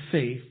statement of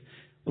faith.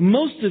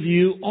 Most of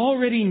you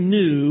already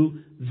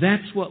knew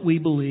that's what we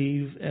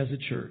believe as a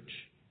church.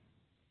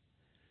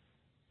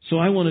 So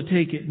I want to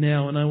take it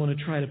now and I want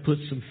to try to put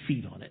some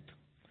feet on it.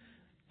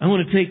 I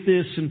want to take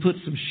this and put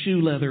some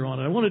shoe leather on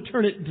it. I want to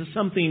turn it into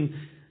something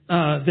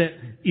that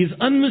is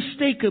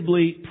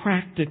unmistakably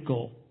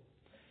practical.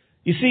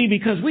 You see,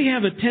 because we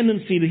have a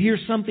tendency to hear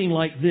something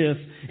like this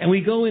and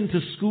we go into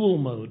school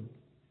mode.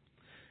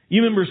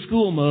 You remember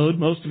school mode,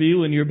 most of you,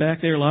 when you're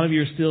back there. A lot of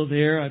you are still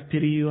there. I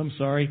pity you. I'm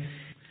sorry.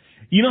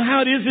 You know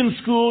how it is in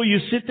school. You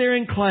sit there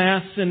in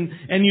class and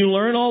you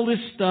learn all this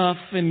stuff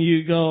and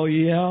you go,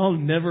 yeah, I'll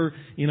never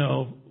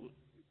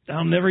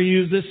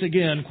use this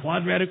again.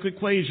 Quadratic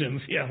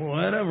equations. Yeah,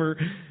 whatever.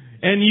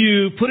 And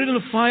you put it in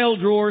a file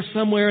drawer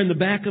somewhere in the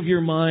back of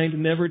your mind,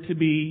 never to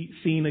be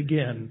seen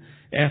again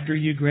after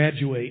you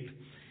graduate.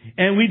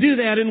 And we do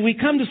that and we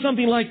come to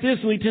something like this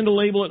and we tend to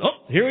label it,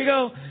 oh, here we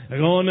go. I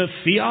go on to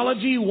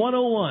Theology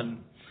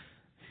 101.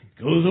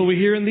 Goes over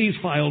here in these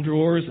file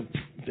drawers and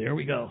there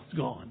we go. It's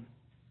gone.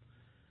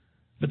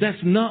 But that's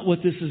not what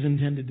this is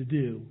intended to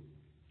do.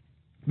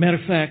 Matter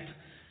of fact,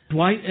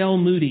 Dwight L.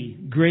 Moody,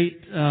 great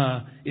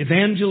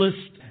evangelist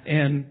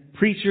and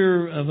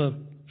preacher of a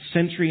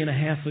century and a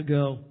half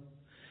ago,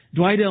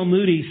 Dwight L.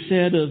 Moody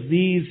said of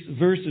these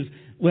verses,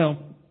 well,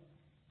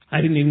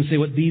 I didn't even say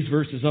what these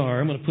verses are.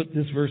 I'm going to put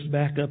this verse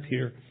back up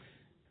here.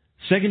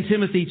 2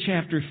 Timothy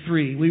chapter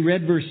 3. We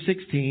read verse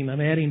 16.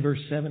 I'm adding verse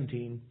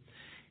 17.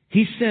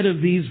 He said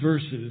of these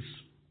verses,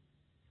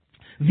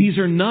 these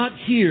are not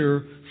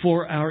here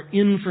for our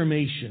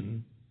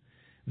information.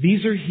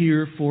 These are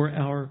here for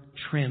our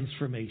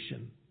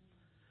transformation.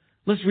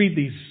 Let's read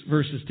these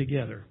verses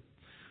together.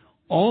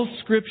 All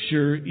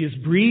Scripture is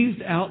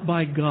breathed out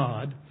by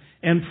God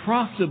and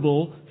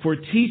profitable for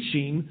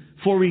teaching,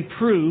 for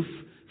reproof,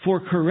 for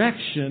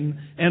correction,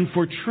 and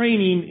for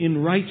training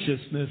in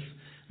righteousness,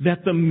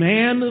 that the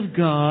man of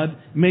God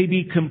may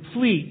be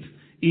complete,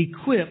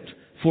 equipped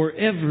for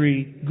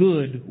every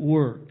good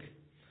work.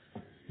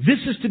 This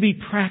is to be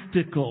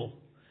practical,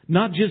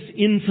 not just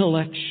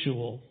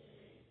intellectual.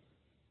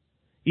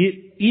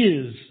 It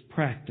is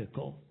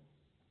practical.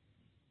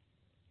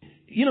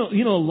 You know,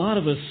 a lot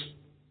of us,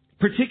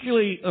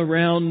 particularly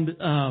around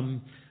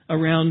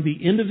the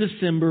end of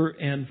December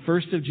and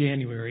 1st of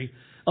January,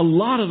 a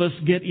lot of us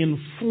get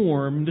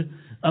informed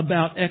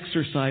about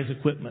exercise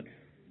equipment.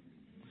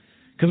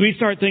 Because we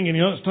start thinking,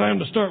 it's time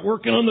to start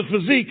working on the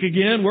physique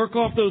again, work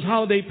off those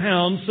holiday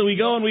pounds. So we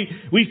go and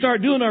we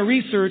start doing our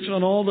research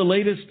on all the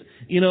latest,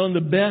 and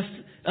the best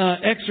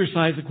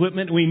exercise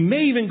equipment. We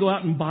may even go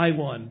out and buy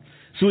one.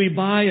 So we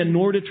buy a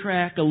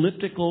NordiTrack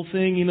elliptical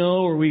thing,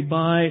 or we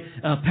buy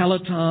a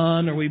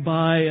Peloton, or we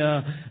buy,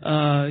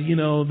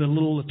 the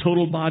little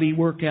total body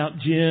workout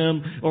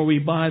gym, or we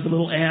buy the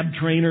little ab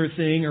trainer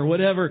thing or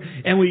whatever.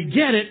 And we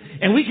get it,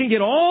 and we can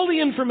get all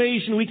the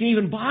information, we can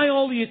even buy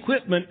all the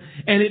equipment,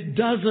 and it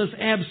does us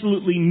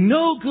absolutely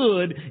no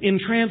good in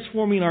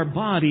transforming our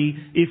body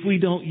if we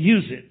don't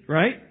use it,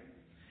 right?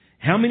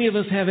 How many of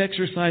us have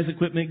exercise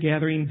equipment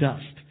gathering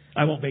dust?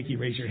 I won't make you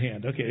raise your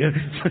hand. Okay.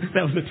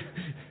 That was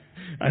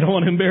I don't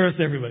want to embarrass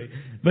everybody.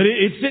 But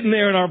it's sitting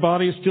there and our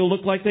bodies still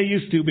look like they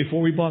used to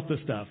before we bought the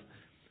stuff.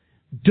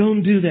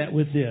 Don't do that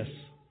with this.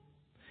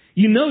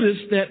 You notice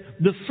that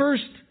the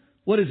first,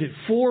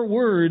 4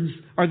 words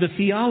are the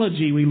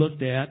theology we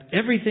looked at.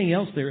 Everything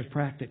else there is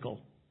practical.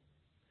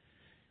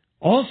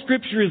 All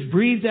Scripture is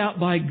breathed out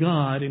by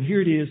God, and here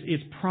it is,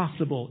 it's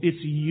profitable,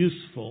 it's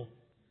useful.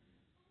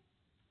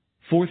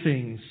 4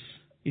 things.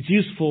 It's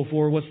useful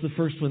for, what's the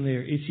first one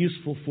there? It's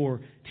useful for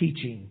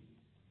teaching.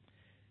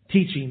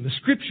 Teaching. The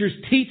Scriptures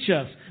teach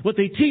us. What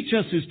they teach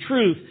us is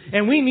truth,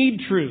 and we need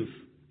truth.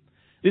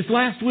 This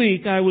last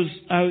week, I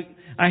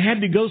I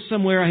had to go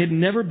somewhere I had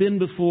never been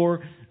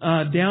before,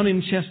 down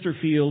in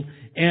Chesterfield,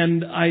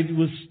 and I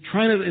was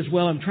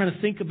I'm trying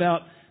to think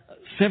about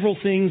several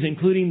things,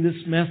 including this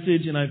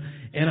message, and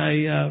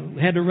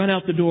I had to run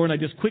out the door, and I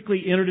just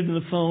quickly entered into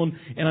the phone,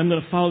 and I'm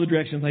going to follow the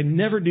directions. I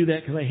never do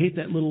that because I hate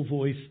that little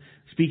voice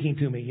speaking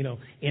to me.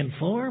 In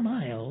 4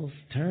 miles,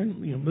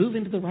 move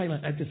into the right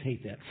lane. I just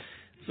hate that.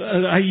 So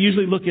I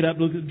usually look it up,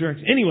 look at the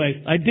directions.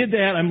 Anyway, I did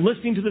that. I'm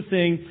listening to the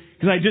thing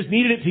because I just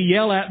needed it to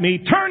yell at me,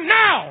 turn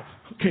now!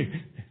 Okay.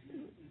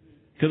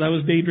 Because I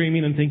was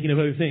daydreaming and thinking of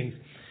other things.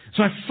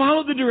 So I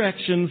followed the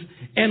directions,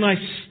 and I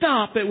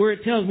stop at where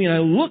it tells me, and I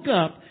look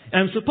up,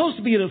 and I'm supposed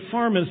to be at a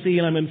pharmacy,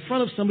 and I'm in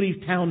front of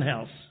somebody's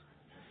townhouse.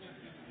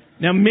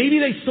 Now, maybe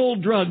they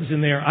sold drugs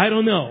in there. I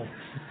don't know.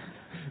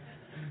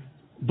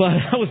 But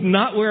I was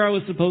not where I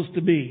was supposed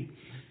to be.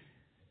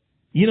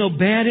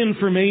 Bad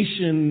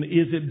information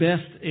is at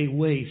best a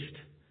waste.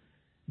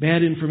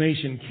 Bad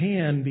information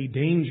can be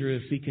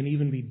dangerous. It can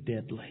even be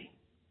deadly.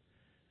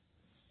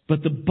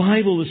 But the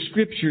Bible, the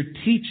Scripture,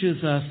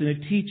 teaches us, and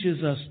it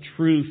teaches us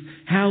truth,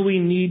 how we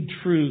need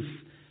truth,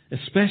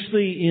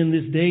 especially in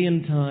this day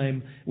and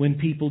time when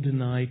people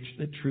deny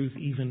that truth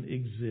even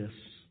exists.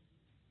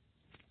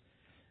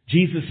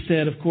 Jesus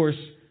said, of course,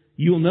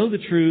 you will know the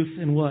truth,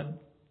 and what?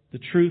 The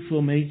truth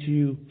will make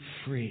you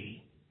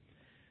free.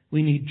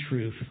 We need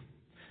truth.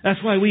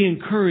 That's why we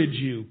encourage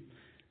you.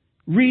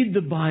 Read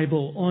the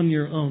Bible on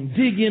your own.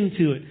 Dig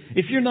into it.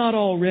 If you're not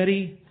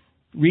already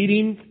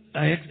reading,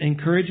 I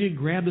encourage you,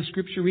 grab the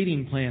Scripture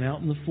reading plan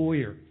out in the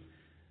foyer.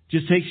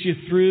 Just takes you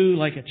through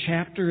like a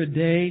chapter a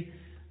day.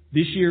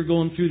 This year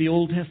going through the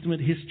Old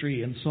Testament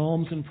history and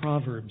Psalms and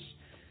Proverbs.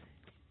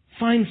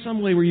 Find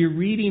some way where you're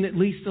reading at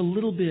least a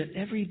little bit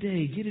every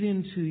day. Get it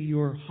into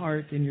your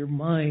heart and your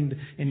mind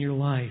and your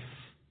life.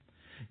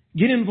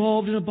 Get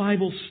involved in a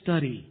Bible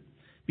study.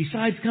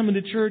 Besides coming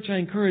to church, I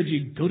encourage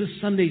you, go to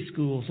Sunday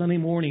school, Sunday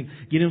morning.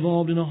 Get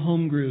involved in a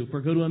home group,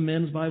 or go to a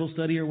men's Bible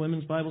study or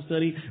women's Bible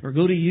study, or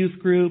go to youth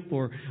group,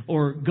 or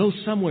go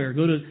somewhere.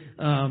 Go to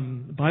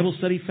Bible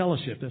study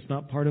fellowship. That's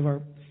not part of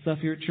our stuff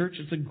here at church.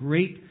 It's a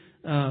great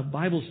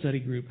Bible study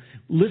group.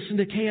 Listen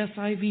to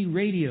KSIV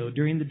radio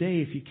during the day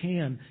if you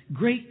can.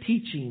 Great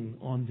teaching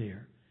on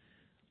there.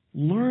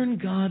 Learn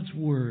God's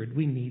Word.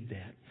 We need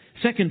that.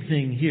 Second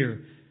thing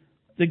here,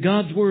 that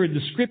God's Word, the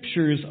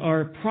Scriptures,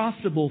 are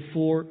profitable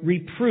for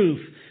reproof.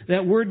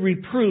 That word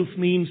reproof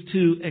means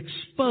to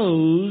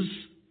expose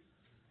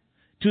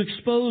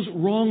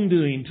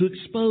wrongdoing, to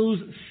expose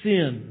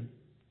sin.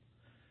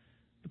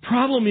 The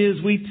problem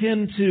is we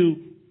tend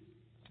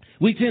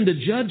to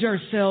judge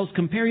ourselves,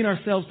 comparing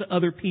ourselves to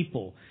other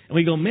people. And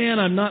we go, man,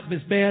 I'm not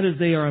as bad as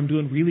they are. I'm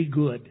doing really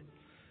good.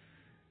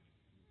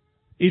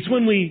 It's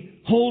when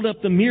we hold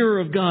up the mirror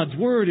of God's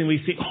Word and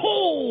we say,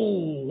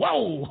 oh,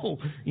 whoa,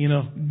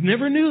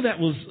 never knew that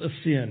was a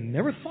sin.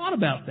 Never thought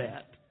about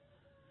that.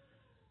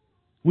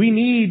 We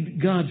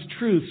need God's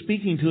truth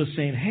speaking to us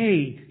saying,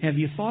 hey, have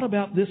you thought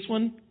about this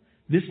one?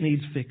 This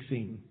needs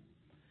fixing.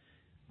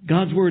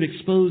 God's Word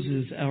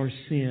exposes our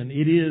sin.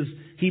 It is,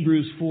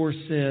 Hebrews 4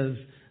 says,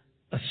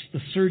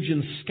 the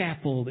surgeon's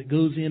scalpel that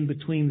goes in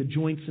between the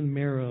joints and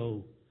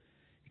marrow,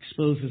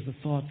 exposes the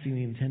thoughts and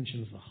the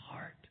intentions of the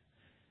heart.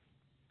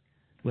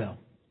 Well,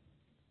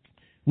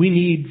 we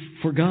need,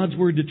 for God's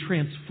Word to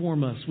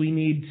transform us, we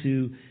need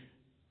to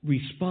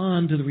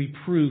respond to the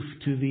reproof,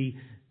 to the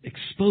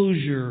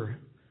exposure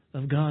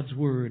of God's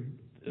Word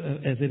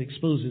as it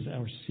exposes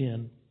our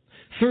sin.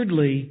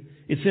 Thirdly,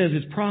 it says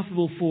it's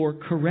profitable for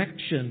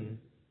correction.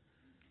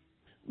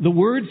 The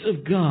words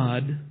of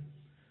God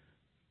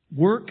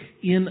work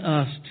in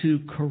us to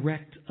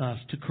correct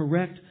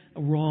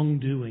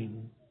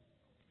wrongdoing.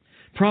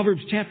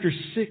 Proverbs chapter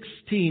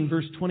 16,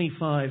 verse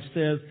 25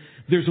 says,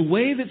 there's a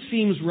way that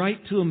seems right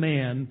to a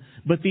man,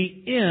 but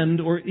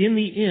in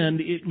the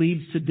end, it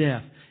leads to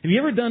death. Have you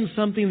ever done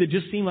something that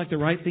just seemed like the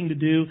right thing to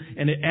do,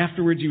 and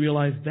afterwards you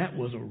realize that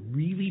was a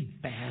really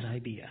bad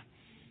idea?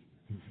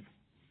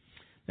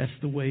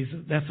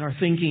 That's our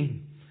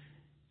thinking.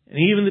 And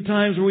even the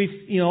times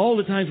where all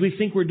the times we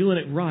think we're doing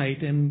it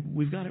right, and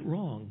we've got it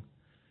wrong.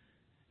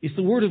 It's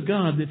the Word of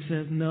God that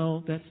says,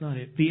 no, that's not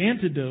it. The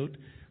antidote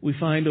we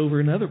find over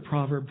another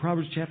proverb,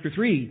 Proverbs chapter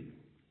 3,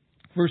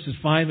 verses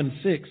 5 and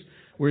 6,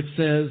 where it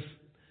says,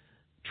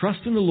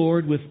 trust in the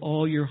Lord with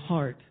all your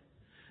heart.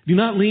 Do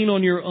not lean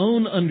on your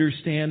own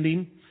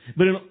understanding,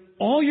 but in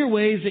all your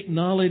ways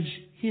acknowledge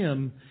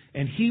Him,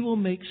 and He will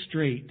make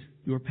straight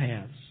your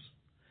paths.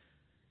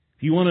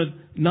 If you want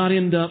to not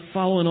end up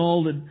following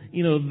all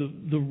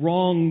the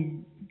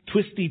wrong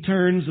twisty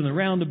turns and the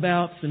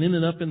roundabouts and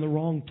ending up in the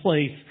wrong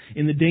place,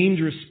 in the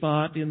dangerous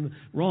spot, in the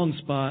wrong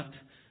spot,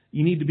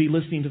 you need to be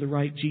listening to the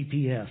right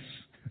GPS.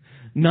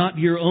 Not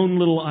your own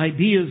little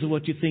ideas of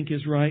what you think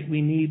is right.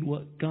 We need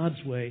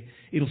God's way.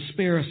 It'll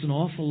spare us an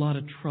awful lot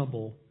of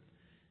trouble.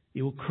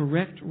 It will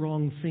correct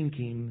wrong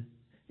thinking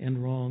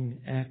and wrong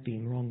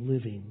acting, wrong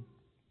living.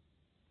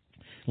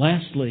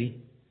 Lastly,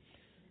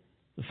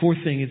 the fourth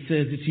thing, it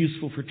says it's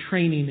useful for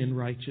training in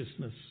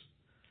righteousness.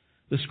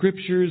 The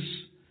Scriptures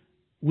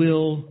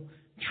will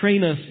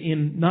train us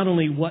in not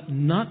only what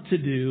not to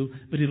do,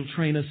 but it'll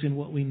train us in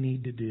what we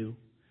need to do.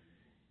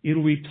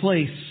 It'll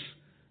replace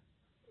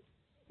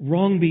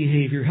wrong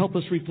behavior, help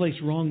us replace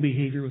wrong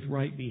behavior with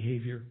right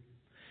behavior.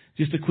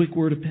 Just a quick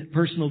word of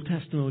personal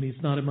testimony.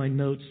 It's not in my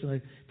notes.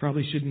 I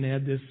probably shouldn't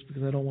add this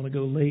because I don't want to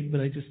go late,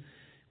 but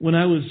when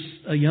I was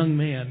a young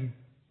man,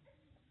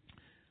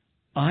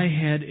 I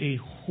had a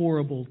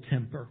horrible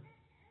temper.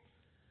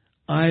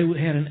 I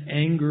had an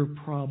anger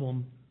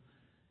problem,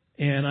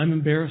 and I'm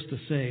embarrassed to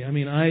say. I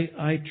mean,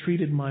 I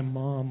treated my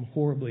mom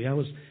horribly. I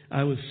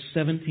was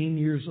 17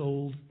 years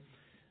old,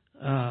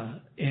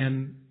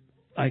 and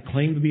I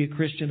claimed to be a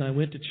Christian. I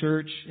went to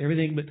church,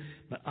 everything, but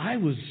I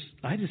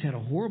just had a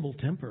horrible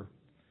temper.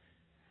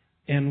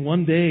 And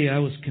one day I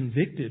was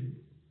convicted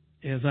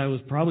as I was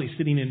probably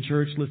sitting in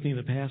church listening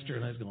to the pastor,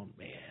 and I was going,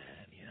 man,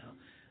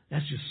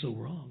 that's just so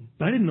wrong.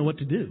 But I didn't know what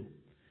to do.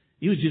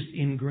 It was just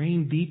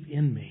ingrained deep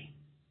in me.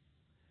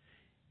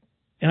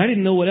 And I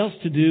didn't know what else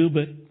to do,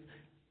 but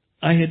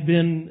I had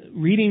been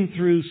reading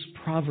through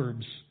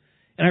Proverbs.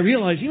 And I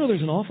realized,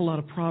 there's an awful lot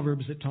of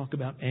Proverbs that talk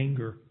about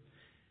anger.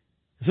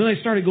 So then I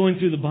started going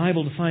through the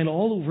Bible to find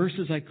all the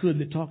verses I could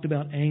that talked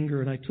about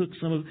anger. And I took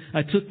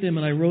them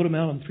and I wrote them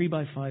out on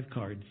 3x5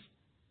 cards.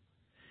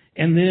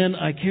 And then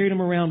I carried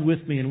them around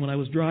with me, and when I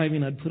was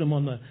driving, I'd put them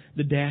on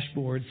the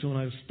dashboard, so when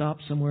I was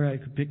stopped somewhere, I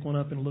could pick one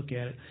up and look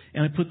at it.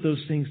 And I put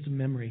those things to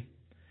memory.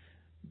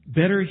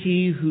 Better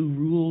he who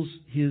rules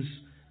his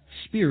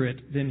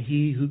spirit than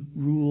he who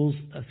rules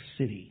a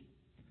city.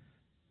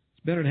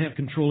 It's better to have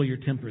control of your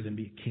temper than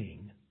be a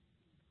king.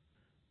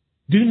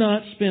 Do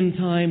not spend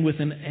time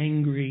with an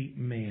angry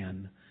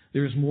man.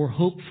 There is more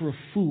hope for a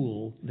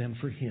fool than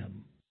for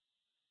him.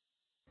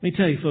 Let me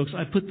tell you, folks,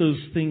 I put those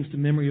things to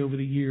memory over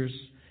the years.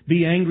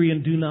 Be angry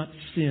and do not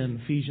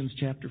sin, Ephesians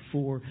chapter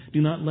 4.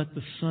 Do not let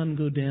the sun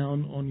go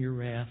down on your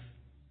wrath.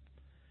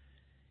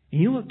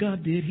 And you know what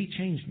God did? He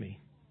changed me.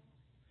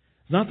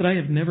 It's not that I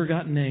have never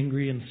gotten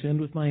angry and sinned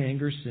with my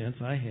anger since.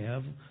 I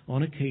have,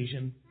 on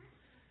occasion.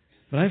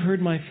 But I've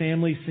heard my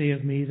family say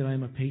of me that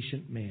I'm a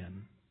patient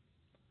man.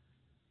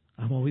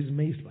 I'm always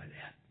amazed by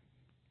that.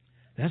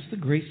 That's the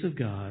grace of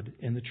God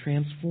and the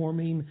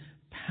transforming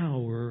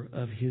power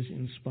of His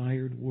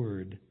inspired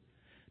Word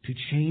to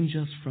change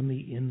us from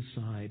the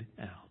inside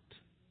out.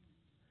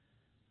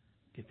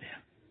 Get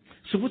that?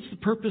 So what's the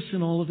purpose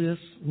in all of this?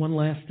 One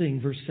last thing,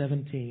 verse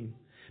 17.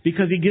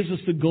 Because He gives us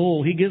the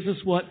goal. He gives us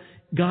what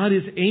God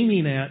is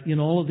aiming at in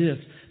all of this.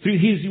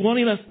 He's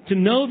wanting us to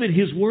know that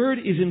His Word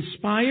is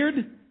inspired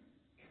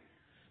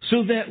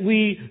so that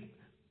we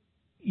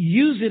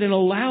use it and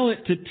allow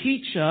it to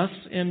teach us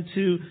and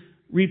to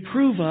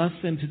reprove us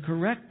and to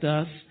correct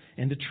us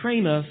and to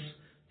train us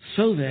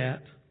so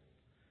that,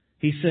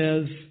 He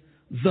says,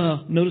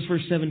 notice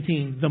verse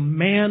 17, the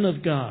man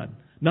of God,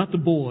 not the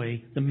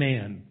boy, the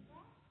man.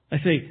 I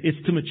say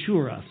it's to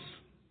mature us.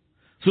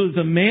 So that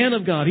the man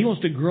of God, He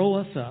wants to grow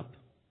us up.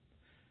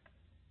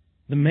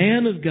 The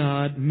man of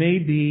God may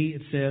be,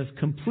 it says,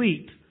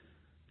 complete,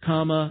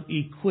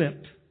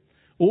 equipped.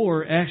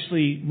 Or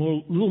actually,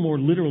 a little more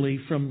literally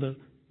from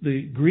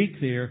the Greek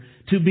there,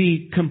 to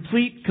be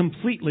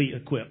completely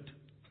equipped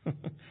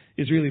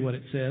is really what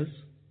it says.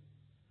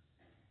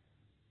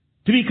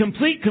 To be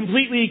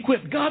completely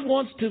equipped. God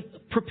wants to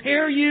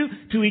prepare you,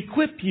 to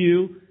equip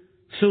you,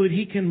 so that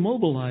He can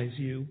mobilize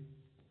you.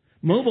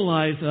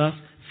 Mobilize us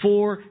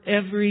for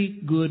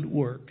every good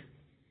work.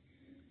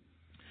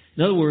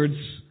 In other words,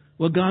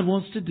 what God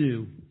wants to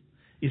do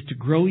is to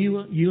grow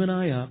you and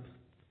I up,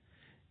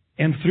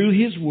 and through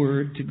His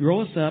Word, to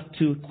grow us up,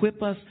 to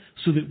equip us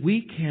so that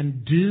we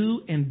can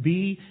do and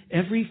be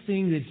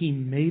everything that He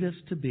made us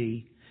to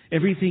be,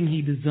 everything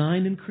He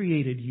designed and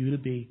created you to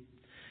be.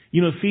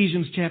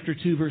 Ephesians chapter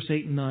 2, verse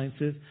 8 and 9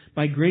 says,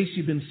 by grace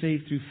you've been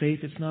saved through faith.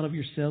 It's not of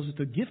yourselves. It's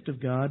a gift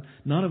of God,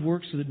 not of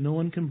works, so that no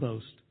one can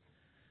boast.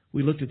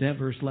 We looked at that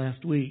verse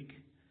last week.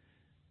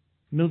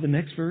 Know the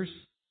next verse?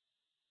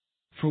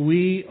 For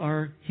we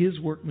are His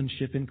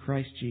workmanship in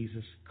Christ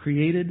Jesus,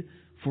 created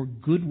for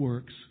good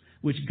works,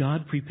 which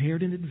God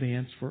prepared in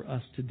advance for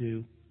us to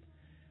do.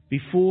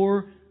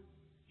 Before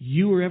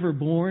you were ever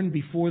born,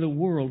 before the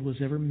world was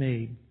ever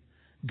made,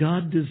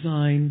 God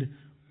designed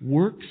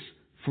works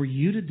for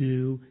you to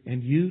do,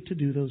 and you to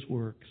do those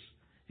works,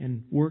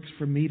 and works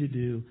for me to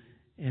do,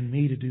 and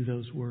me to do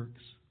those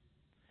works.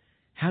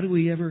 How do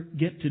we ever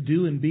get to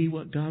do and be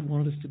what God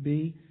wanted us to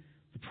be?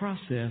 The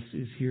process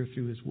is here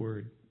through His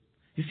Word.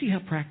 You see how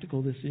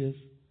practical this is?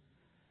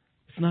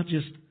 It's not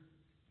just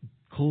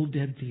cold,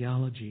 dead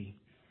theology.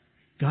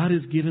 God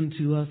has given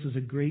to us as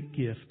a great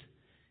gift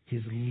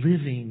His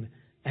living,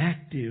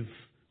 active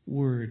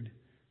Word,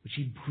 which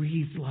He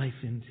breathed life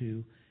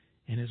into.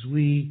 And as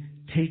we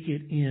take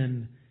it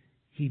in,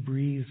 He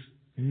breathes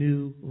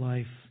new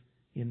life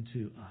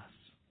into us.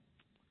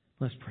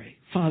 Let's pray.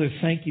 Father,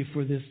 thank You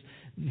for this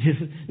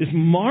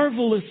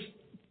marvelous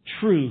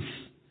truth.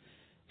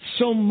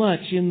 So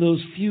much in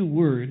those few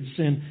words.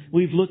 And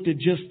we've looked at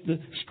just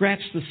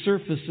scratched the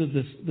surface of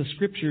the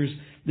Scriptures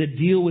that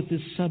deal with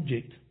this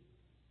subject.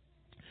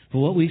 But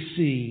what we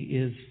see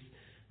is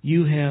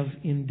You have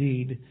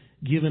indeed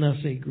given us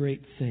a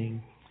great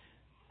thing,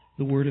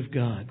 the Word of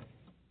God.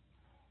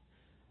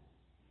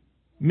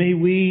 May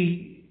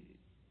we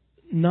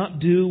not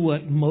do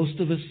what most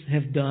of us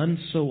have done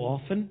so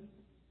often.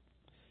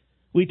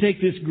 We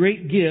take this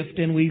great gift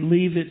and we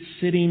leave it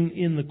sitting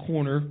in the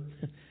corner,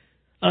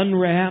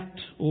 unwrapped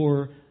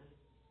or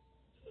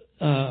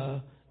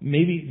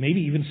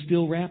maybe even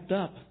still wrapped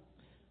up.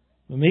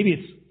 Or maybe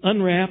it's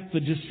unwrapped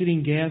but just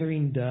sitting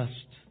gathering dust.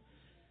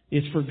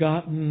 It's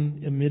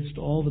forgotten amidst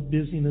all the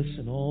busyness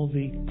and all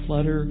the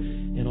clutter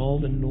and all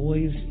the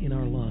noise in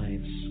our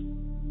lives.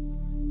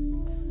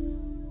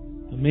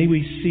 But may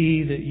we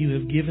see that you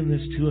have given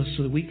this to us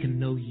so that we can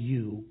know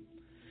you.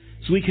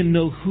 So we can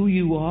know who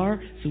you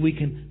are, so we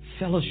can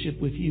fellowship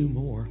with you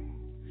more.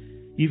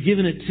 You've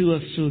given it to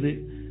us so that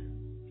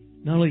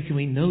not only can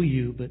we know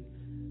you, but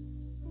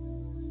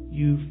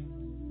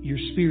your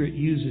Spirit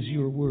uses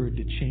your Word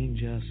to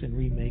change us and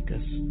remake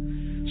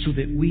us so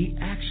that we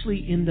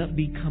actually end up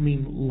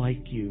becoming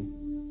like you.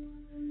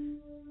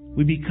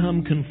 We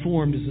become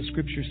conformed, as the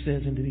Scripture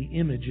says, into the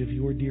image of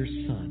your dear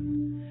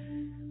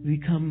Son. We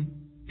become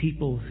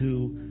people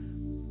who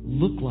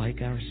look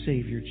like our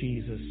Savior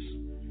Jesus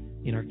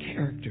in our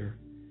character,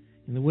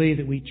 in the way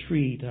that we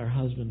treat our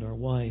husband, our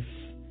wife,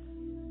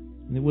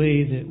 in the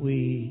way that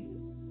we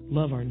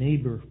love our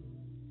neighbor.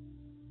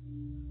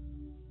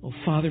 Oh,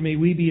 Father, may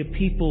we be a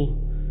people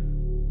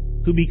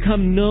who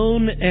become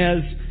known as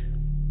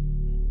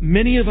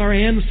many of our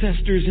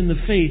ancestors in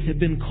the faith have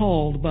been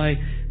called by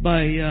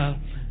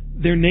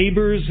their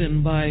neighbors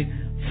and by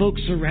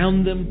folks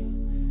around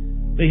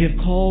them. They have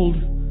called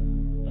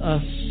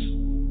us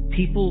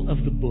people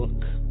of the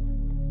book.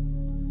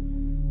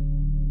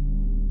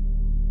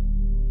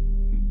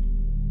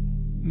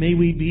 May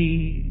we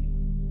be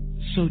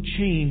so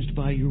changed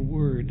by your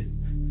word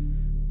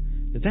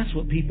that that's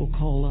what people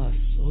call us.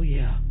 Oh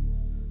yeah.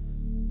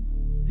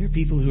 There are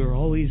people who are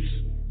always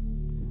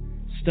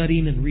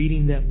studying and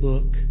reading that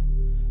book.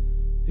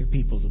 They're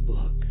people of the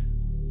book.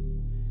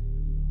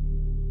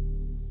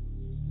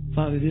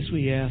 Father, this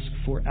we ask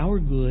for our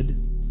good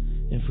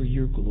and for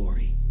your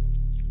glory.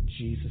 In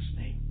Jesus'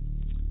 name.